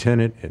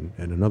lieutenant, and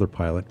another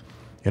pilot.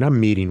 And I'm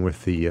meeting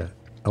with the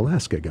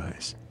Alaska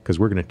guys because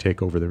we're going to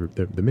take over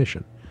the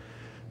mission.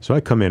 So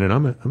I come in, and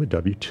I'm a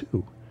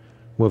W-2.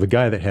 Well, the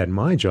guy that had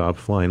my job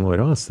flying Lloyd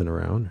Austin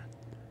around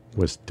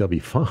was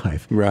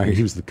W-5. Right.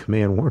 He was the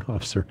command warrant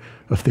officer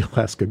of the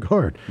Alaska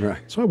Guard. Right.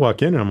 So I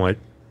walk in, and I'm like,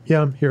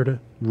 yeah, I'm here to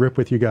rip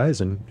with you guys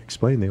and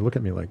explain. They look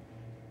at me like,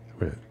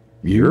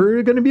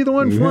 you're going to be the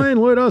one flying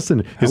Lloyd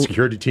Austin. His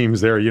security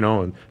team's there,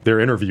 and they're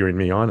interviewing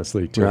me,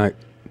 honestly, too. Right.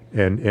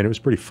 And it was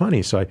pretty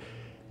funny. So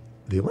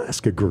the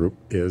Alaska group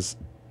is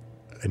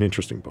an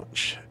interesting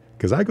bunch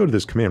because I go to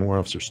this command warrant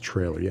officer's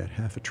trailer. Yeah,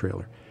 half a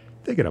trailer.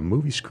 They got a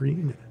movie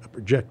screen, a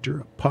projector,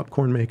 a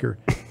popcorn maker.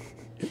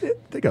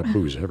 They got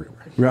booze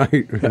everywhere.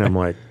 Right. And I'm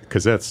like,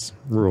 because that's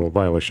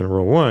violation of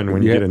Rule 1.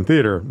 When you get in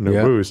theater, no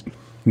booze.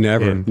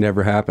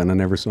 Never happened. I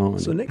never saw one.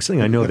 So next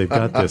thing I know, they've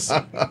got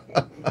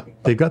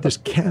this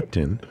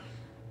captain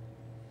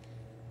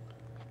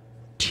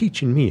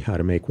teaching me how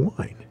to make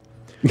wine.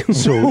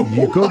 So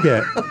you go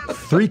get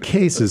 3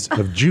 cases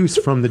of juice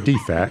from the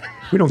DFAC.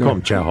 We don't call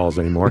them chow halls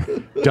anymore.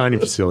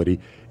 Dining facility.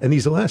 And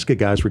these Alaska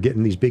guys were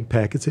getting these big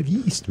packets of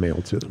yeast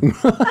mailed to them.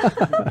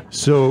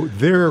 So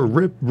they're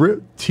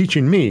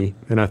teaching me,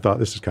 and I thought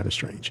this is kind of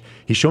strange.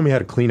 He showed me how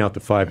to clean out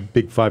the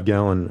big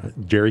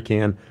 5-gallon jerry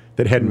can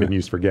that hadn't been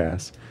used for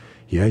gas.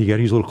 Yeah, you got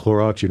to use a little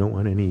Clorox. You don't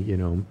want any,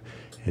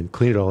 and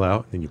clean it all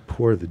out. And then you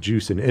pour the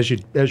juice in. As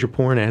you're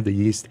pouring, add the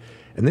yeast.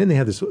 And then they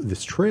had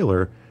this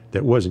trailer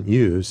that wasn't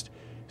used,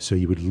 so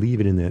you would leave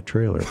it in that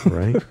trailer,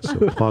 right?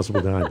 So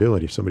plausible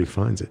deniability if somebody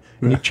finds it.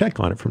 And you check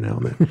on it from now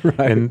and then.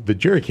 Right. And the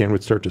jerry can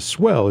would start to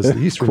swell as the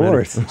yeast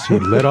fermented. So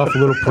you'd let off a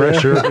little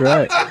pressure.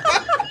 Right.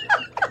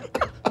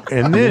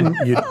 And then,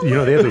 they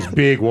had those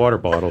big water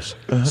bottles.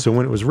 So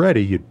when it was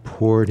ready, you'd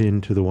pour it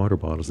into the water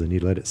bottles. Then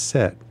you'd let it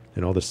set,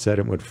 and all the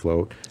sediment would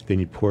float. Then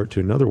you'd pour it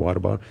to another water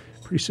bottle.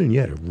 Pretty soon, you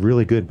had a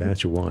really good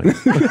batch of wine.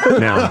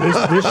 Now,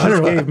 this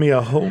just gave me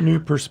a whole new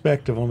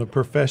perspective on the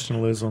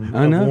professionalism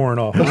of warrant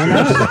officers.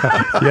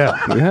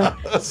 Yeah.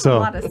 So, a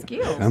lot of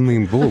skills. I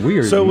mean, boy, we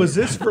are. So was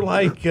this for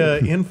like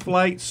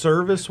in-flight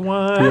service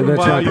wine Yeah, that's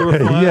while right. you were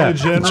flying yeah, the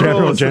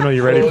general? General,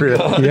 you ready for it?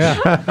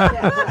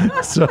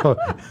 Yeah. So,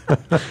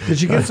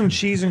 Did you get some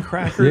cheese and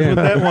crackers with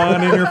that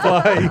wine in your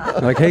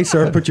flight? like, hey,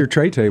 sir, put your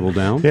tray table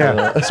down.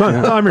 yeah. So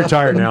I'm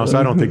retired now, so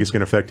I don't think it's going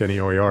to affect any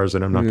OERs,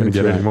 and I'm not going to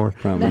get any more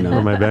Probably not.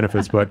 for my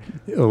benefits. But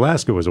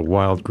Alaska was a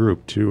wild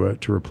group to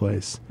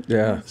replace.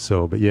 Yeah.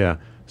 So, but yeah.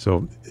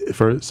 So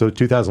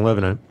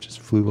 2011, I just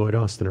flew Lloyd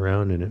Austin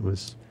around, and it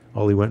was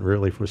all he went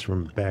really was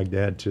from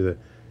Baghdad to the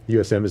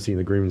U.S. Embassy in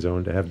the Green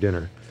Zone to have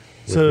dinner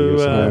with the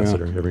U.S.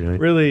 ambassador every night.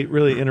 Really,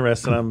 really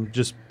interesting. I'm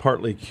just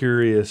partly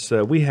curious.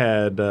 We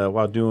had,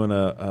 while doing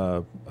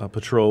a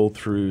patrol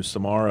through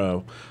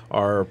Samaro,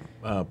 our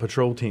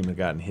patrol team had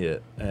gotten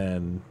hit,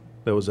 and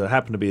there was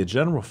happened to be a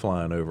general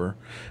flying over,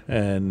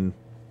 and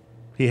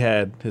he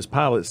had his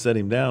pilot set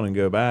him down and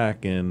go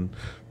back and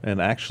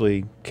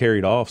actually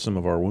carried off some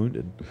of our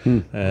wounded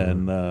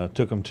and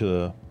took them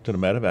to the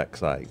medevac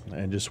site.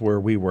 And just where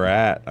we were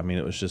at, I mean,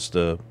 it was just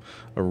a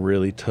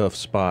really tough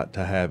spot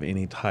to have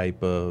any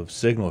type of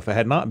signal. If it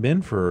had not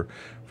been for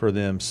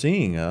them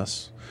seeing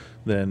us,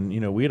 then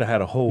we'd have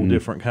had a whole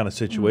different kind of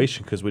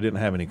situation because we didn't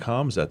have any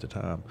comms at the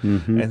time.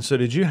 And so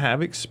did you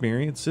have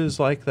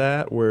experiences like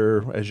that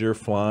where as you're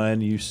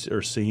flying you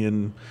are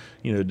seeing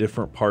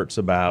different parts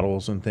of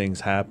battles and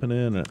things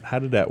happening? And how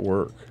did that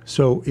work?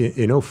 So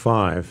in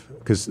 2005,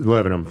 because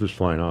 11 of them was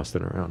flying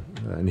Austin around,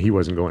 and he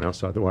wasn't going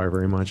outside the wire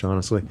very much,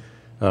 honestly.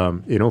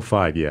 In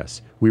 2005,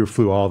 yes, we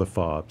flew all the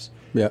FOBs.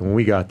 Yeah. When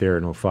we got there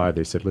in 2005,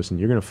 they said, listen,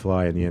 you're going to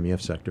fly in the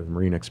MEF sector, the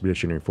Marine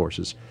Expeditionary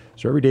Forces.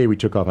 So every day we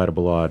took off out of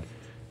Balad,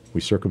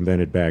 we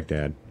circumvented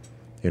Baghdad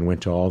and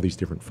went to all these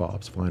different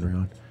FOBs flying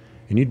around.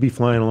 And you'd be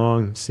flying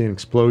along, see an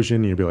explosion,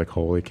 and you'd be like,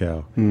 holy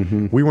cow.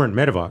 Mm-hmm. We weren't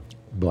medevac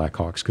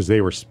Blackhawks because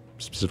they were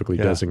specifically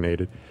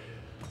designated.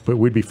 But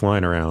we'd be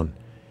flying around.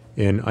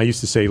 And I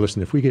used to say,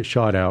 listen, if we get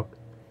shot out,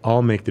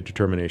 I'll make the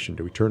determination.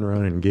 Do we turn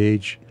around and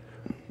engage,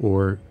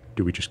 or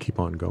do we just keep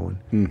on going?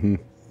 Mm-hmm.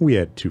 We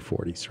had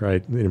 240s,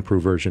 right? An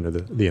improved version of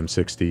the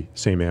M60,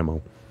 same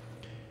ammo.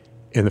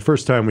 And the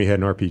first time we had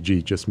an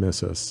RPG just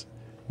miss us,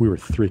 we were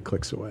 3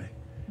 clicks away.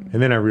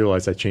 And then I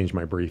realized I changed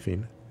my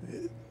briefing.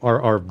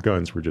 Our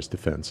guns were just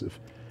defensive.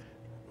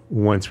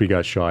 Once we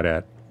got shot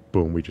at,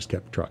 boom, we just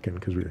kept trucking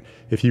because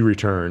if you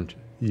returned,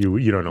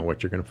 you don't know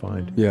what you're going to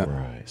find. Yeah.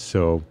 Right.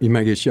 So you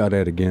might get shot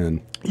at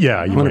again.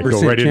 Yeah, you might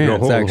go right into a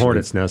whole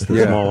hornet's nest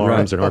with small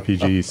arms and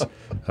RPGs.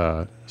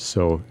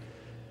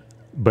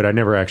 But I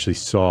never actually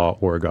saw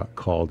or got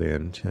called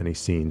in to any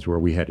scenes where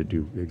we had to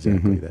do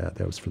exactly that.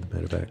 That was for the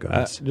medevac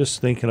guys.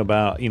 Just thinking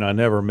about, I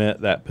never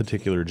met that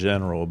particular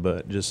general,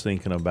 but just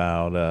thinking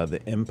about the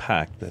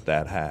impact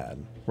that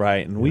had,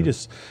 right? And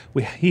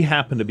he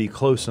happened to be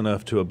close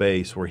enough to a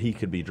base where he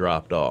could be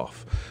dropped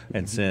off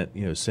and sent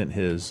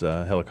his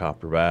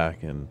helicopter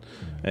back and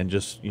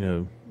just,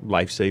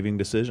 life-saving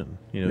decision.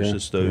 It's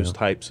just those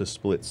types of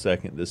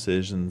split-second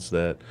decisions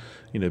that,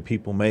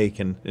 people make.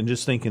 And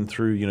just thinking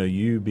through,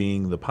 you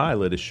being the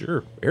pilot, it's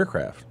your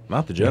aircraft,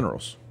 not the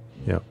general's.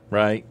 Yeah.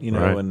 Right.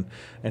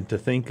 And to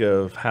think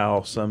of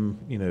how some,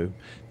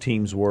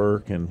 teams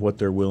work and what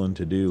they're willing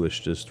to do is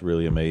just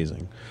really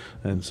amazing.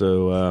 And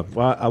so,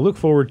 I look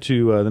forward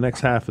to the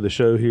next half of the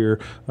show here.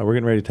 We're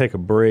getting ready to take a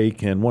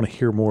break and want to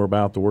hear more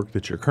about the work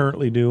that you're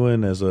currently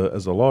doing as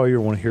a lawyer.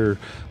 Want to hear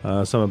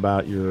some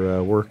about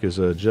your work as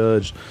a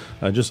judge.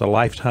 Just a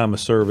lifetime of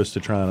service to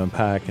try and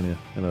unpack in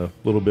a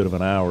little bit of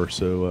an hour.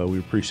 So we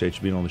appreciate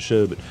you being on the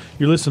show. But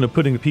you're listening to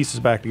Putting the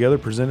Pieces Back Together,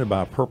 presented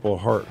by Purple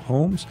Heart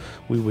Homes.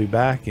 We will be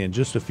back in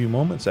just a few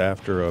moments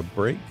after a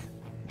break.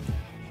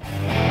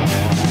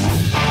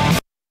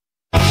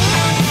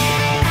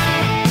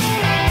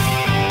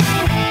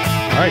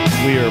 All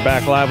right, we are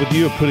back live with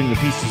you at Putting the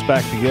Pieces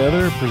Back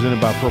Together, presented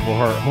by Purple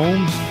Heart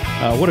Homes.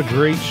 What a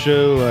great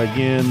show.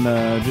 Again,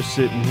 just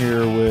sitting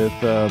here with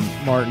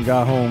Martin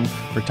Gottholm,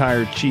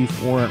 retired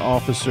Chief Warrant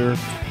Officer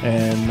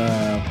and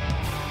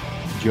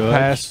Judge,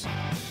 past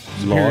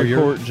Superior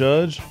Court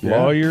Judge,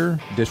 lawyer,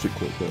 District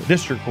Court Judge,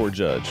 District Court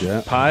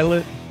Judge,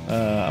 pilot.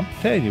 I'm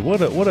telling you,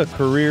 what a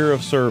career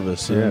of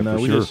service.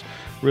 And we just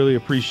really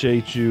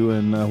appreciate you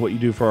and what you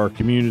do for our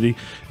community.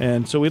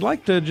 And so we'd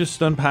like to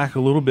just unpack a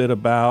little bit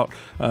about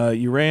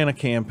you ran a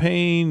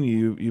campaign,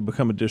 you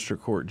become a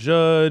district court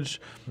judge,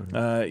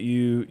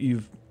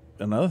 you've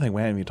another thing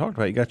we haven't even talked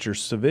about, you got your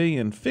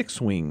civilian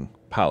fixed wing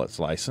pilot's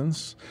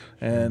license,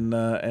 and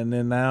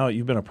then now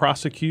you've been a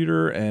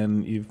prosecutor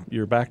and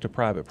you're back to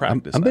private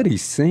practice. I bet he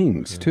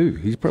sings too.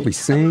 He probably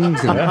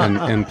sings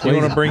and plays. You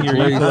want to bring your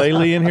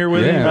ukulele in here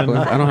with him?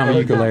 I don't have a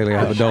ukulele. I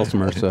have a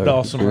dulcimer. So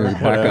dulcimer.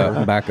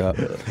 Back up.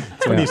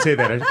 When you say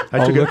that,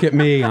 I took look at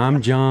me.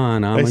 I'm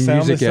John. I'm a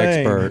music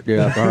expert.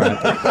 Yeah, all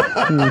right.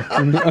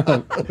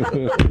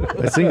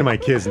 I sing to my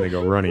kids and they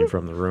go running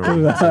from the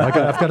room. So I've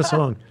got a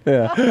song.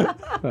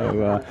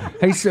 Yeah.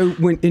 Hey, so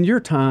when in your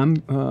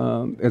time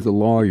as a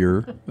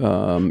lawyer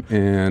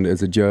and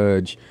as a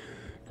judge,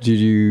 did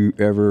you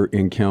ever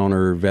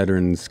encounter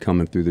veterans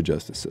coming through the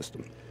justice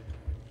system?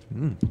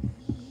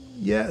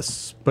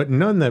 Yes, but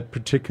none that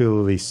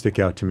particularly stick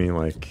out to me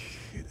like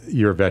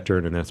you're a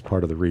veteran and that's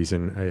part of the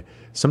reason.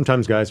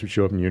 Sometimes guys would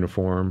show up in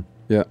uniform.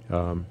 Yeah.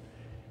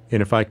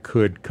 And if I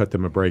could cut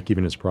them a break,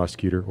 even as a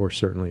prosecutor or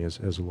certainly as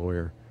a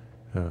lawyer,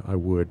 I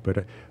would.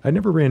 But I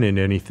never ran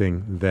into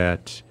anything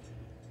that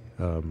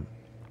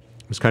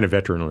was kind of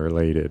veteran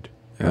related.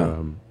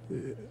 Yeah.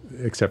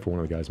 Except for one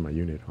of the guys in my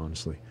unit,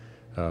 honestly.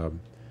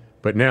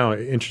 But now,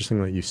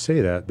 interestingly, you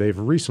say that, they've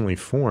recently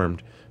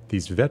formed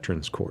these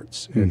veterans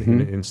courts.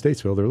 In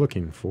Statesville, they're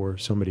looking for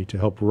somebody to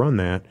help run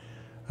that,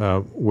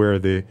 where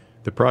the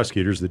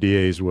prosecutors, the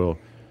DAs, will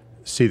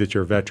see that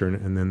you're a veteran,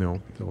 and then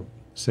they'll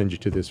send you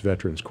to this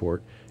veterans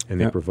court, and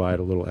they provide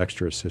a little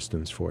extra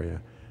assistance for you.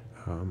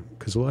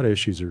 Because a lot of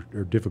issues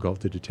are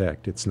difficult to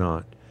detect. It's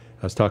not.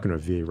 I was talking to a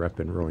VA rep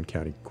in Rowan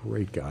County,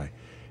 great guy.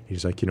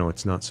 He's like,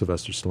 it's not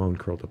Sylvester Stallone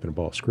curled up in a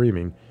ball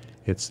screaming.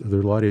 There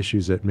are a lot of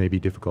issues that may be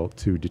difficult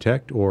to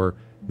detect or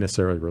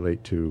necessarily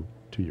relate to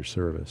your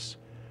service.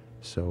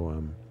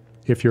 So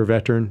if you're a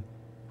veteran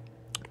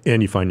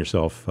and you find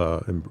yourself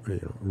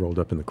rolled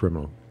up in the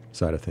criminal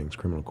side of things,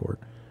 criminal court,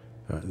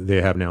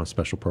 they have now a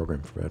special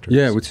program for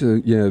veterans.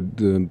 Yeah,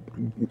 the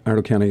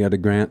Iredell County got a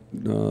grant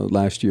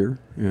last year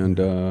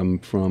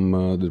and from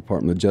the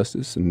Department of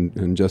Justice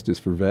and Justice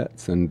for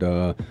Vets. And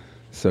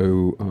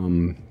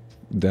so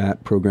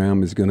that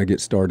program is going to get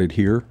started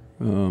here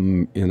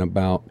in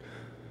about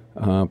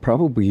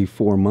probably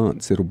 4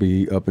 months. It'll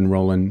be up and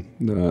rolling.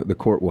 The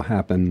court will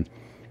happen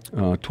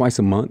twice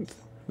a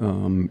month,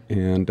 and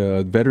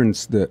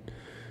veterans that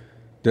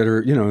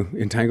are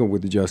entangled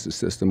with the justice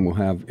system will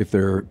have, if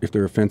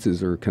their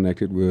offenses are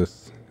connected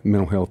with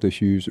mental health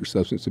issues or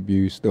substance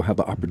abuse, they'll have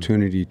the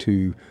opportunity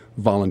to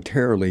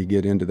voluntarily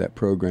get into that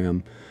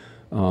program.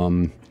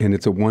 And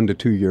it's a 1 to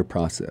 2 year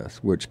process,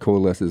 which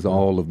coalesces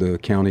all of the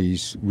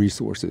county's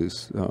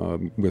resources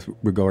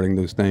regarding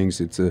those things.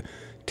 It's a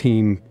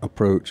team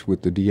approach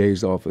with the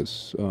DA's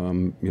office,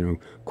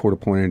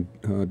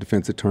 court-appointed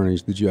defense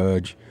attorneys, the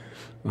judge,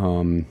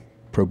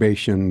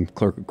 probation,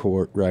 clerk of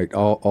court, right?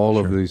 All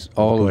of these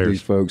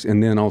folks,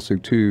 and then also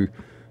too,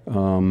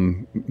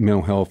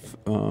 mental health,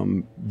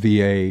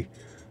 VA,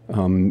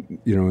 and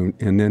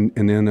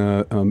then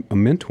a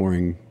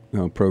mentoring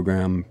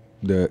program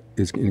that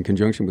is in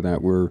conjunction with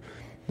that, where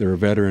there are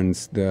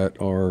veterans that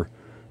are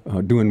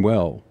doing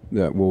well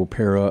that will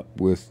pair up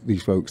with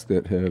these folks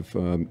that have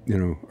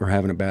are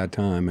having a bad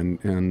time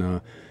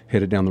and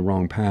headed down the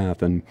wrong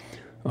path. And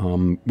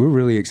we're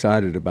really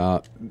excited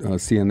about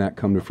seeing that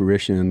come to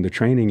fruition. The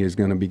training is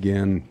going to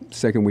begin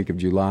second week of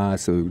July,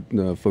 so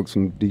the folks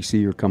from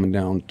DC are coming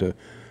down to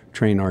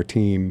train our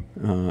team,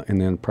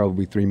 and then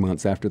probably 3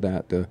 months after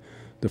that,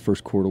 the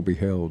first court will be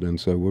held. And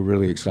so we're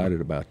really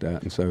excited about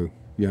that. And so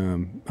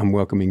I'm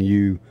welcoming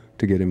you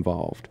to get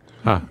involved.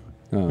 One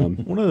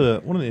of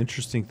the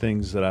interesting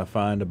things that I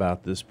find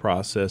about this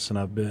process, and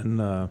I've been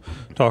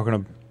talking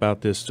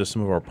about this to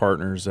some of our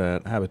partners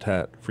at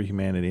Habitat for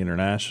Humanity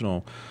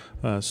International,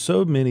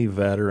 so many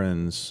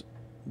veterans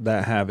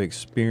that have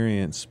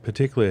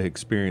particularly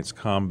experienced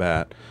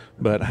combat,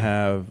 but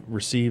have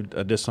received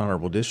a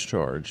dishonorable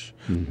discharge.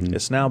 Mm-hmm.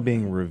 It's now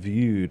being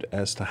reviewed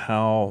as to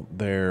how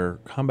their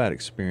combat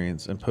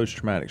experience and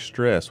post-traumatic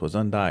stress was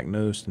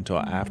undiagnosed until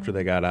after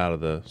they got out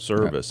of the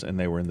service and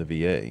they were in the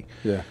VA.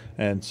 Yeah.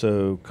 And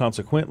so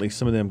consequently,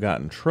 some of them got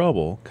in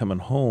trouble coming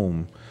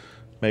home.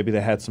 Maybe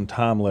they had some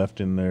time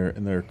left in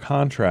their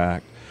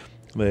contract.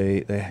 They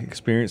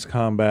experienced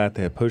combat.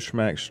 They had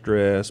post-traumatic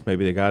stress.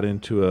 Maybe they got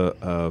into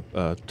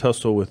a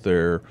tussle with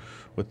their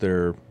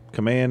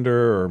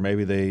commander, or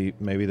maybe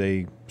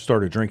they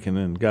started drinking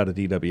and got a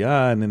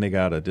DWI, and then they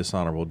got a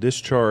dishonorable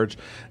discharge.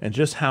 And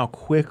just how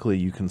quickly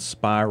you can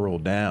spiral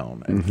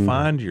down and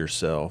find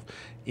yourself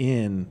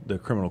in the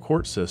criminal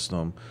court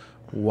system,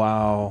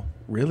 while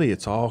really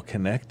it's all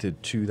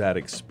connected to that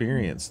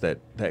experience that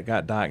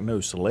got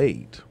diagnosed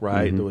late,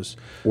 right?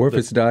 Or if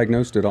it's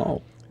diagnosed at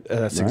all.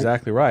 That's right.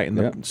 Exactly right.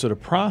 And so the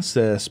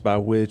process by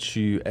which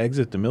you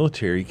exit the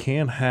military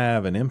can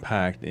have an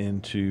impact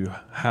into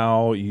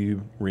how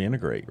you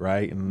reintegrate,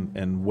 right?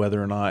 And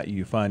whether or not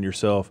you find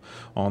yourself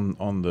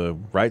on the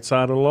right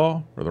side of the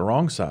law or the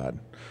wrong side.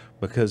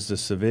 Because the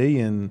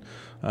civilian,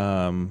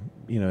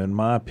 in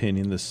my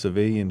opinion, the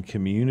civilian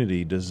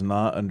community does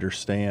not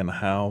understand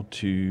how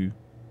to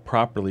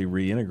properly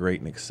reintegrate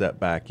and accept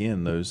back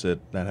in those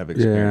that have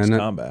experienced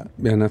combat.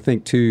 And I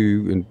think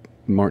too, and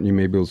Martin, you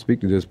may be able to speak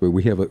to this, but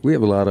we have a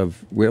lot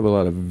of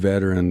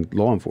veteran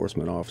law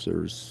enforcement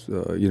officers,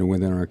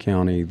 within our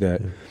county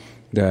that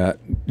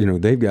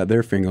they've got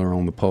their finger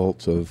on the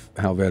pulse of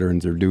how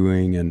veterans are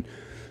doing, and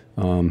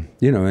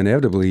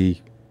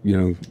inevitably,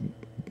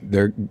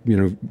 they're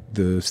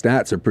the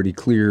stats are pretty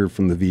clear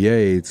from the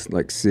VA. It's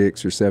like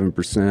 6 or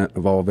 7%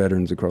 of all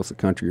veterans across the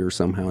country are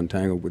somehow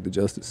entangled with the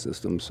justice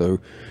system. So,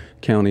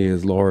 county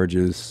as large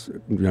as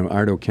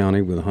Iredell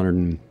County with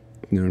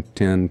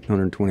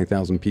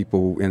 120,000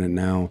 people in it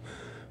now,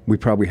 we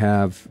probably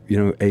have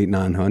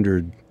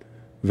 800-900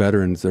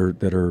 veterans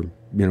that are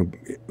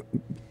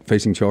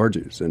facing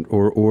charges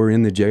or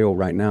in the jail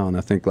right now. And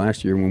I think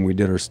last year when we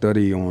did our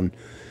study on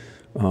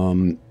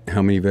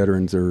how many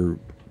veterans are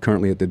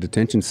currently at the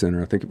detention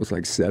center, I think it was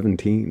like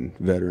 17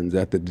 veterans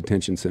at the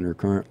detention center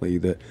currently.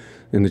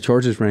 And the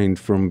charges range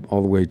from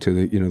all the way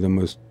to the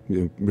most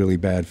really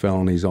bad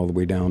felonies, all the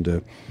way down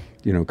to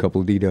a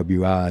couple of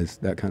DWIs,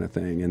 that kind of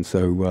thing. And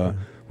so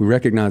we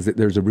recognize that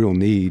there's a real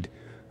need,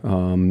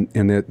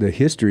 and that the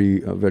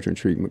history of veteran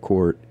treatment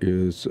court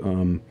is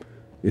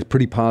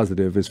pretty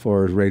positive as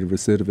far as rate of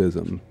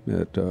recidivism.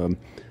 That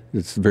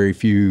it's very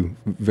few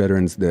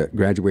veterans that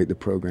graduate the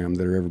program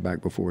that are ever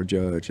back before a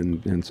judge,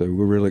 and so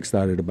we're really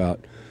excited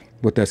about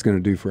what that's going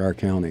to do for our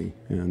county.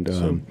 And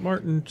so,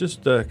 Martin,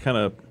 just kind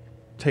of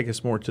take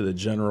us more to the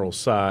general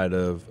side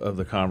of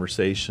the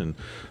conversation.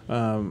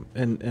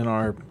 In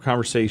our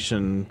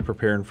conversation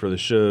preparing for the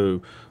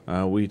show,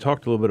 we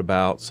talked a little bit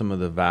about some of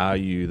the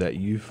value that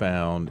you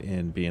found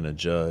in being a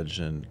judge,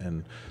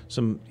 and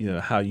some,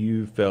 how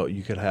you felt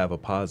you could have a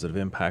positive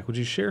impact. Would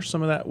you share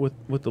some of that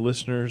with the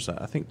listeners?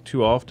 I think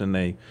too often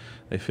they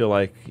feel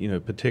like,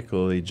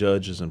 particularly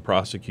judges and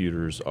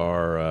prosecutors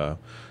are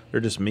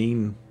they're just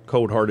mean,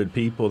 cold-hearted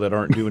people that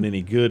aren't doing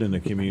any good in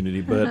the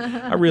community. But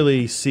I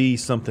really see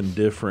something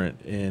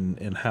different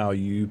in how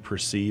you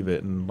perceive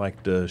it, and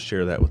like to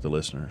share that with the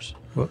listeners.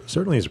 Well,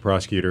 certainly as a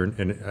prosecutor,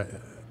 and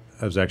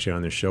I was actually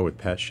on this show with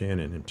Pat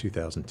Shannon in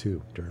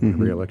 2002 during the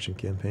re-election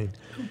campaign.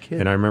 Okay.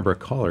 And I remember a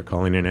caller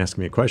calling in and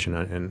asking me a question,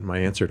 and my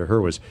answer to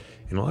her was,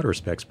 in a lot of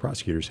respects,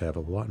 prosecutors have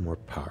a lot more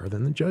power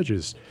than the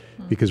judges,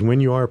 because when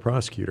you are a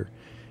prosecutor,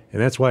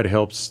 and that's why it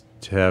helps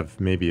to have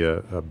maybe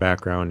a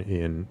background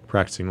in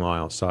practicing law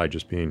outside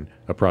just being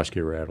a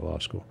prosecutor at a law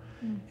school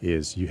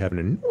is you have an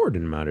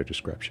inordinate amount of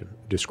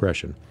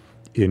discretion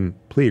in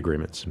plea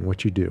agreements and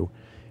what you do.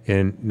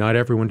 And not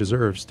everyone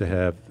deserves to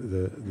have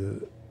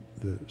the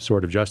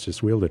sword of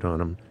justice wielded on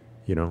them,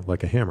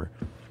 like a hammer.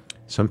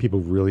 Some people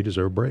really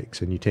deserve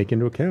breaks, and you take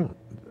into account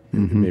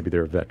maybe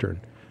they're a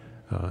veteran.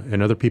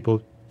 And other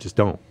people just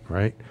don't,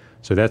 right?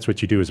 So that's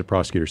what you do as a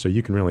prosecutor. So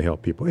you can really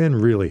help people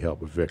and really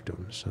help with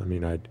victims. I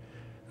mean,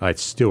 I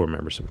still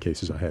remember some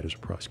cases I had as a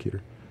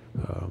prosecutor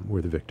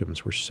where the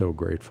victims were so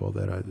grateful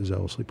that I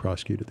zealously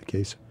prosecuted the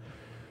case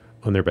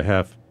on their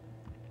behalf.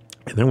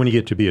 And then when you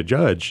get to be a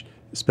judge,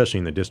 especially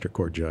in the district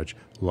court judge,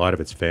 a lot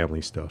of it's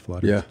family stuff, a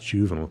lot of it's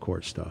juvenile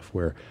court stuff,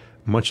 where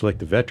much like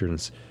the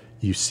veterans,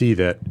 you see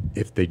that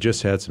if they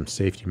just had some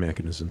safety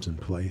mechanisms in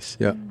place,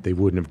 they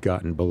wouldn't have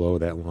gotten below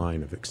that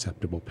line of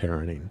acceptable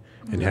parenting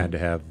and had to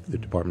have the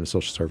Department of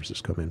Social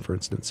Services come in, for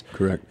instance.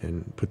 Correct.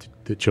 And put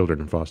the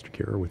children in foster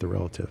care or with a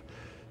relative.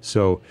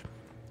 So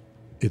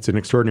it's an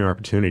extraordinary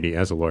opportunity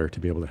as a lawyer to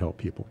be able to help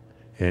people.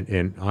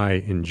 And I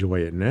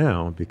enjoy it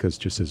now because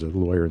just as a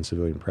lawyer in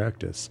civilian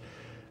practice,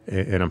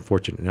 and I'm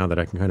fortunate now that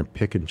I can kind of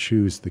pick and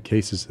choose the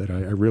cases that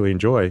I really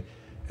enjoy,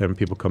 and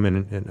people come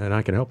in and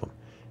I can help them.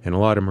 And a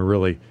lot of them are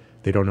really,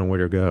 they don't know where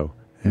to go.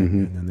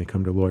 And then they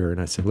come to a lawyer,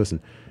 and I said, listen,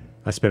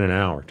 I spent an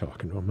hour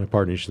talking to them. My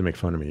partner used to make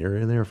fun of me. You're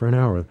in there for an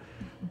hour.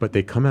 But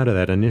they come out of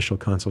that initial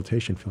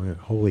consultation feeling like,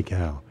 holy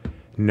cow,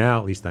 now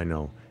at least I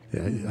know.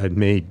 I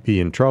may be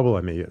in trouble.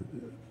 I may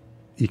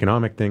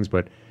economic things,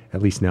 but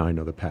at least now I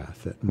know the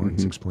path that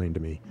Martin's explained to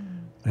me.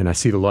 And I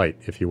see the light,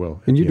 if you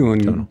will. And you're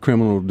doing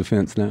criminal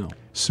defense now.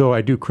 So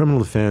I do criminal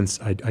defense.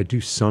 I do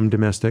some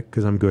domestic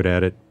because I'm good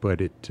at it, but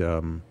it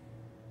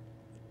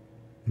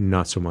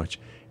not so much.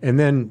 And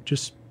then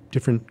just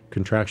different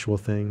contractual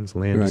things,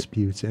 land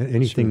disputes,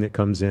 anything that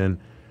comes in,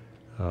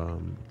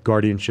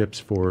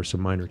 guardianships for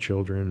some minor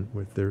children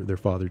with their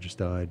father just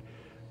died.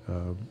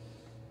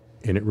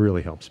 And it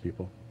really helps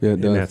people. Yeah,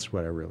 it does. And that's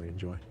what I really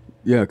enjoy.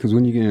 Yeah, because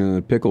when you get in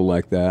a pickle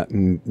like that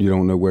and you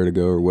don't know where to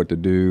go or what to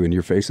do, and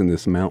you're facing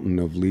this mountain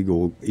of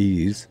legal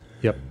ease.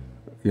 Yep.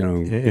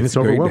 And it's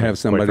great overwhelming, to have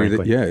somebody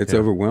that, it's yeah.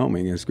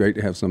 overwhelming. It's great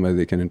to have somebody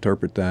that can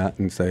interpret that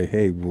and say,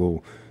 hey,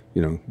 well,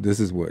 this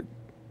is what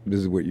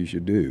you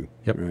should do.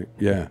 Yep. Right.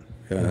 Yeah.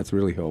 That's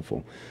really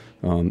helpful.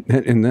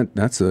 And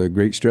that's a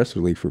great stress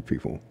relief for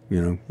people,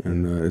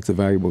 and it's a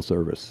valuable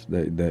service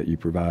that you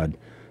provide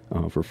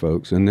for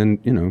folks. And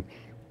then,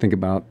 think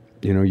about,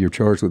 you're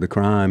charged with a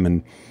crime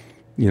and,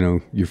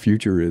 your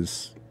future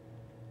is,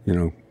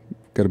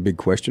 got a big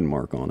question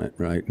mark on it,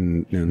 right?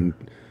 And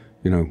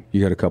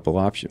you got a couple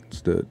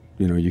options that,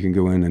 you can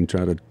go in and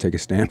try to take a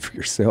stand for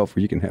yourself, or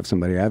you can have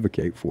somebody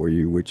advocate for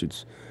you, which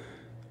is,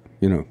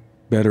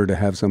 better to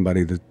have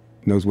somebody that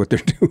knows what they're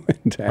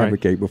doing to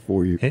advocate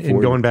before you.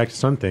 And going back to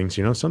some things,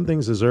 some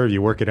things deserve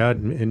you work it out,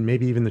 and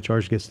maybe even the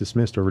charge gets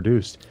dismissed or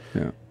reduced.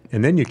 Yeah.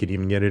 And then you could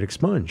even get it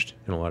expunged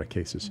in a lot of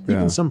cases,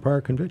 even some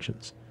prior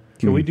convictions.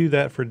 Can we do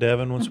that for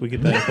Devin once we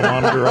get that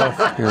monitor off?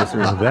 Yes,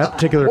 that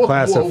particular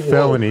class of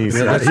felonies.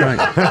 Yeah, that's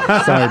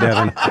right.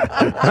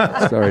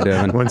 Sorry,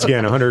 Devin. Once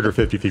again, 100 or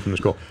 50 feet from the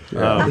school.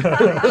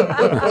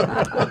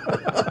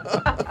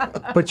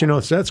 But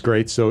so that's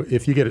great. So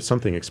if you get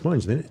something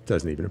expunged, then it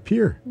doesn't even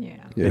appear. Yeah.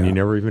 And you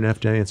never even have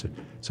to answer.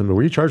 Somebody,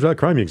 were you charged with that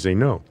crime? You can say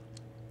no,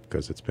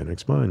 because it's been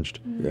expunged.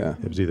 Yeah.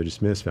 It was either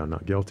dismissed, found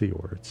not guilty,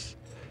 or it's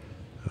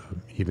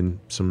even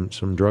some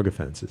drug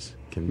offenses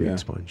can be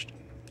expunged.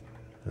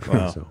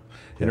 Wow. So,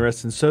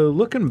 interesting. So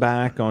looking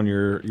back on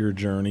your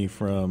journey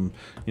from,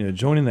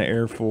 joining the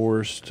Air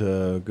Force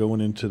to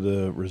going into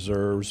the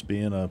reserves,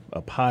 being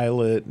a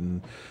pilot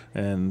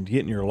and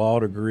getting your law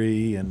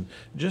degree, and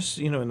just,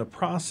 in the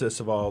process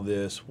of all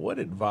this, what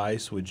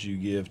advice would you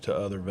give to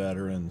other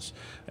veterans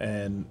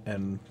and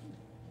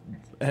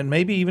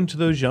maybe even to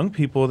those young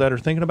people that are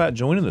thinking about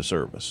joining the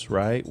service,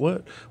 right?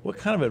 What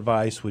kind of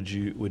advice would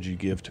you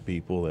give to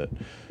people that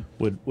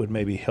would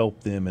maybe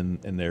help them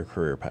in their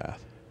career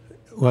path?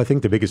 Well, I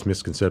think the biggest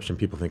misconception,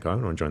 people think, I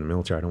don't want to join the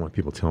military. I don't want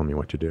people telling me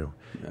what to do.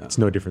 Yeah. It's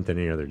no different than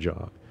any other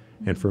job.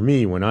 And for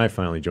me, when I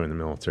finally joined the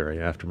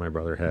military, after my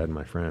brother had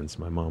my friends,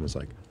 my mom was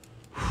like,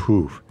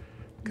 whew,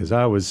 because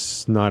I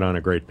was not on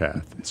a great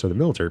path. So the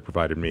military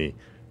provided me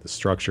the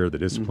structure, the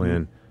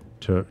discipline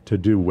to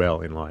do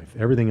well in life.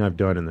 Everything I've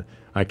done,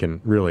 I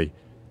can really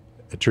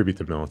attribute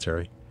the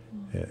military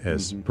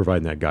as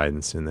providing that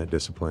guidance and that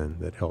discipline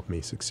that helped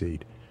me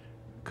succeed.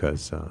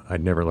 Because I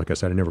never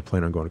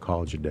planned on going to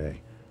college a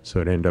day. So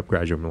it ended up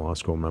graduating from law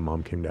school. My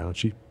mom came down.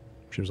 She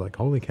was like,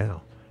 holy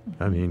cow.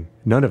 I mean,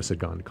 none of us had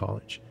gone to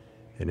college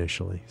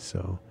initially.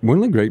 So one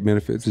of the great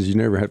benefits is you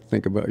never have to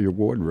think about your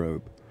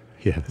wardrobe.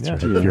 Yeah,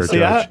 that's right.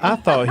 See, I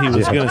thought he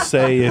was going to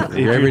say if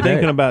you're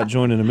thinking about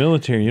joining the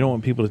military and you don't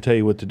want people to tell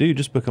you what to do,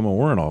 just become a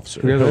warrant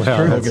officer. Yeah,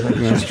 that's true.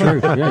 That's true.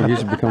 Yeah, you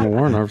should become a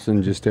warrant officer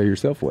and just tell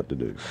yourself what to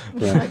do.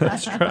 Right?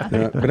 That's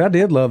right. But I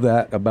did love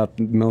that about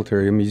the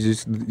military. I mean,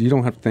 you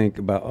don't have to think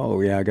about,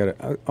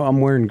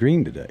 I'm wearing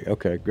green today.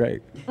 Okay,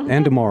 great.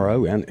 And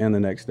tomorrow and the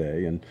next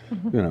day. And,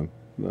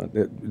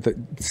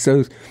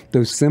 So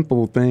those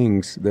simple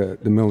things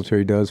that the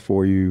military does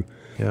for you.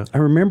 Yeah. I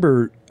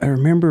remember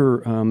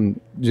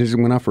just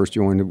when I first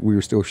joined, we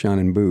were still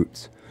shining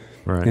boots.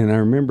 Right. And I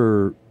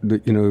remember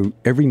that,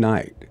 every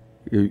night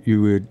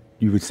you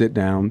would sit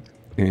down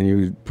and you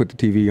would put the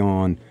TV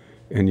on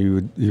and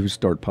you would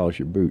start to polish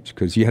your boots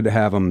because you had to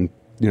have them,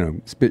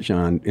 spit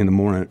shine in the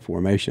morning at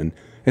formation.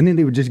 And then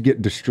they would just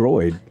get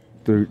destroyed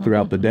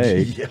throughout the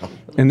day. Yeah.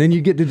 And then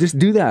you get to just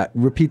do that,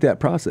 repeat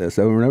that process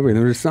over and over. And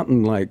there's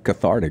something like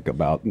cathartic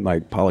about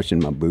like polishing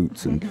my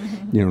boots and,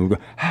 go,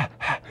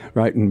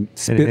 right, and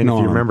spitting and if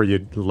on you remember,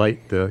 you'd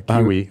light the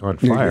kiwi on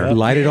fire.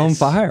 Light it on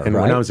fire, And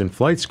right? when I was in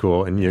flight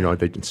school, and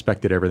they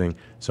inspected everything,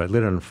 so I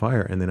lit it on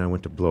fire, and then I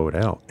went to blow it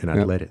out, and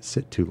I let it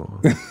sit too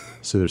long.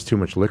 So there's too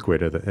much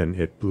liquid, and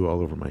it blew all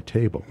over my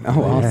table.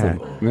 Oh,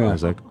 awesome. Yeah. I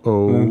was like,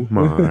 oh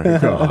my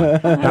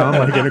God, how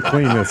am I going to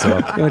clean this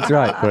up? That's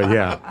right. But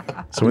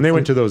yeah, so when they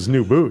went to those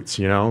new boots,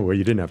 where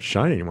you didn't have to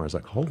shine anymore, I was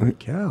like, holy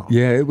cow.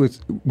 Yeah, it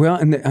was, well,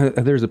 and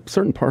there's a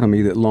certain part of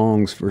me that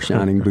longs for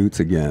shining boots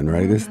again,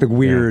 right? It's the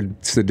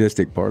weird,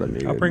 sadistic part of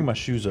me. I'll bring my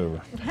shoes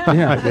over.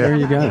 Yeah, there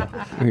you go.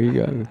 There you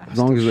go. As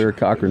long as they're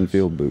Cochran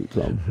Field boots,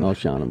 I'll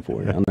shine them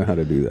for you. I know how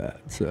to do that.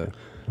 So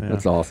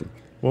that's awesome.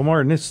 Well,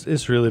 Martin,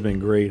 it's really been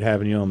great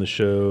having you on the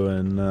show,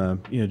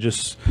 and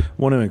just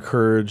want to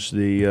encourage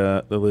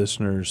the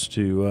listeners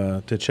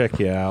to check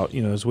you out.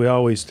 As we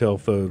always tell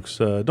folks,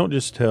 don't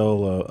just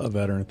tell a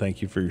veteran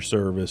thank you for your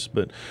service,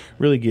 but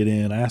really get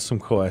in, ask some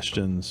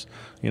questions.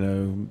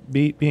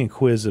 Be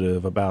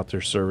inquisitive about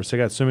their service. They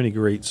got so many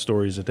great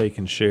stories that they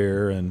can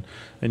share, and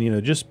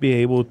just be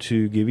able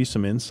to give you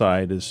some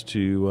insight as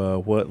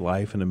to what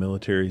life in the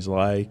military is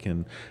like,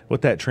 and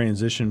what that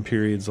transition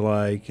period's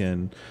like,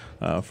 and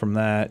from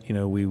that,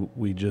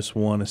 we just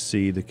want to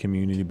see the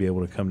community be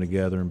able to come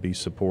together and be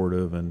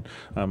supportive. And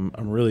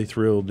I'm really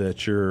thrilled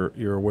that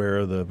you're aware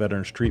of the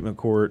Veterans Treatment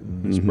Court,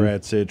 and as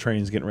Brad said,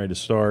 training's getting ready to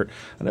start.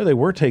 I know they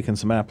were taking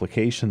some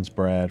applications,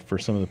 Brad, for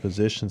some of the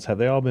positions. Have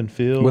they all been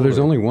filled? Well, there's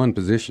only one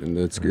position.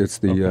 It's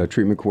the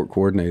treatment court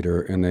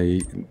coordinator, and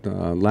they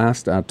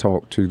last I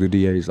talked to the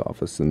DA's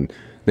office, and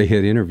they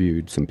had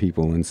interviewed some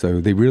people, and so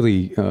they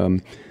really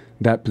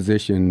that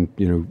position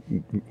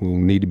will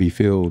need to be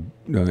filled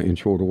in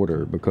short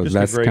order because just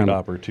that's a great kind of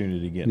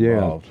opportunity to get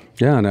involved.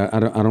 Yeah, and I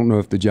don't know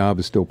if the job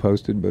is still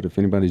posted, but if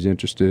anybody's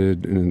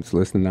interested and is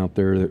listening out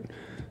there,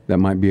 that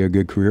might be a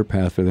good career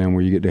path for them,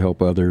 where you get to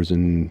help others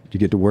and you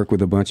get to work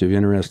with a bunch of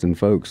interesting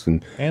folks.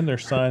 And they're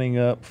signing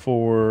up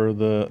for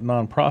the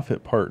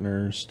nonprofit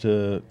partners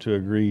to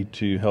agree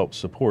to help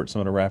support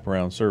some of the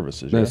wraparound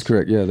services. That's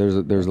correct. Yeah,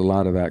 there's a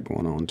lot of that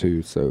going on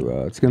too.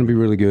 So it's going to be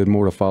really good.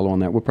 More to follow on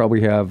that. We'll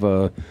probably have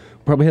the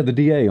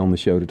DA on the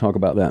show to talk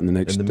about that in the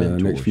next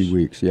few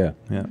weeks. Yeah,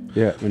 and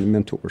the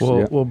mentors.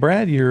 Well,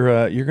 Brad,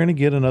 you're going to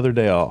get another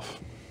day off.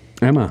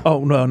 Am I?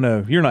 Oh,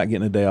 no, you're not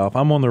getting a day off.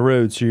 I'm on the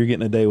road, so you're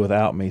getting a day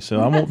without me. So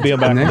I won't be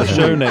back on the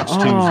show next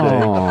Tuesday.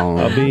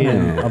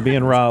 I'll be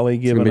in Raleigh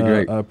giving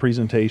a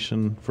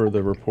presentation for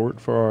the report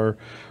for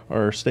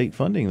our state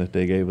funding that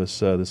they gave us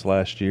this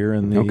last year,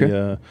 and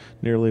the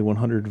nearly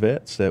 100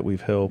 vets that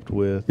we've helped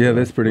with. Yeah,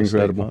 that's pretty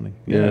incredible. Funding.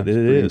 Yeah, it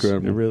is.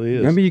 Incredible. It really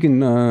is. Maybe you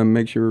can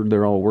make sure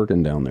they're all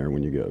working down there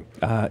when you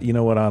go. You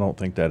know what? I don't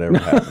think that ever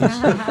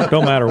happens.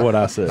 Don't matter what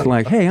I say. It's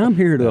like, hey, I'm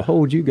here to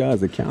hold you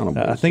guys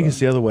accountable. I think it's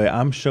the other way.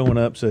 I'm showing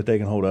up so that they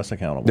can hold us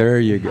accountable. There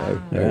you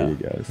go. There you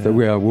go. So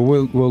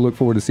we'll look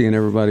forward to seeing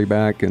everybody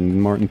back.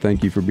 And Martin,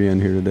 thank you for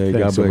being here today.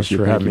 Thanks God bless you.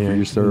 For thank having you for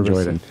your service.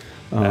 Enjoyed it.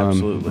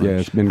 Absolutely. Yeah,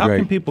 it's been great. How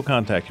can people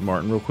contact you,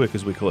 Martin, real quick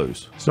as we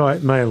close? So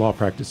my law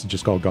practice is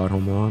just called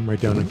Gottholm Law. I'm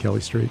right down on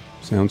Kelly Street.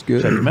 Sounds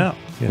good. Check them out.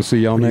 Yeah. We'll see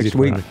y'all next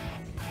week.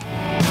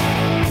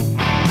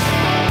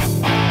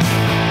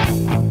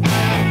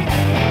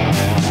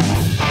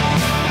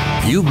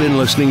 You've been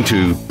listening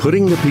to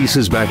Putting the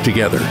Pieces Back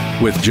Together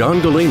with John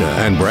Gallina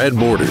and Brad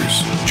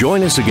Borders.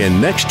 Join us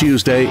again next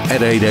Tuesday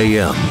at 8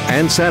 a.m.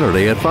 and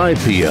Saturday at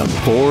 5 p.m.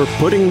 for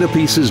Putting the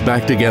Pieces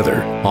Back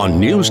Together on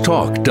News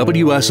Talk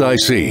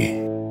WSIC.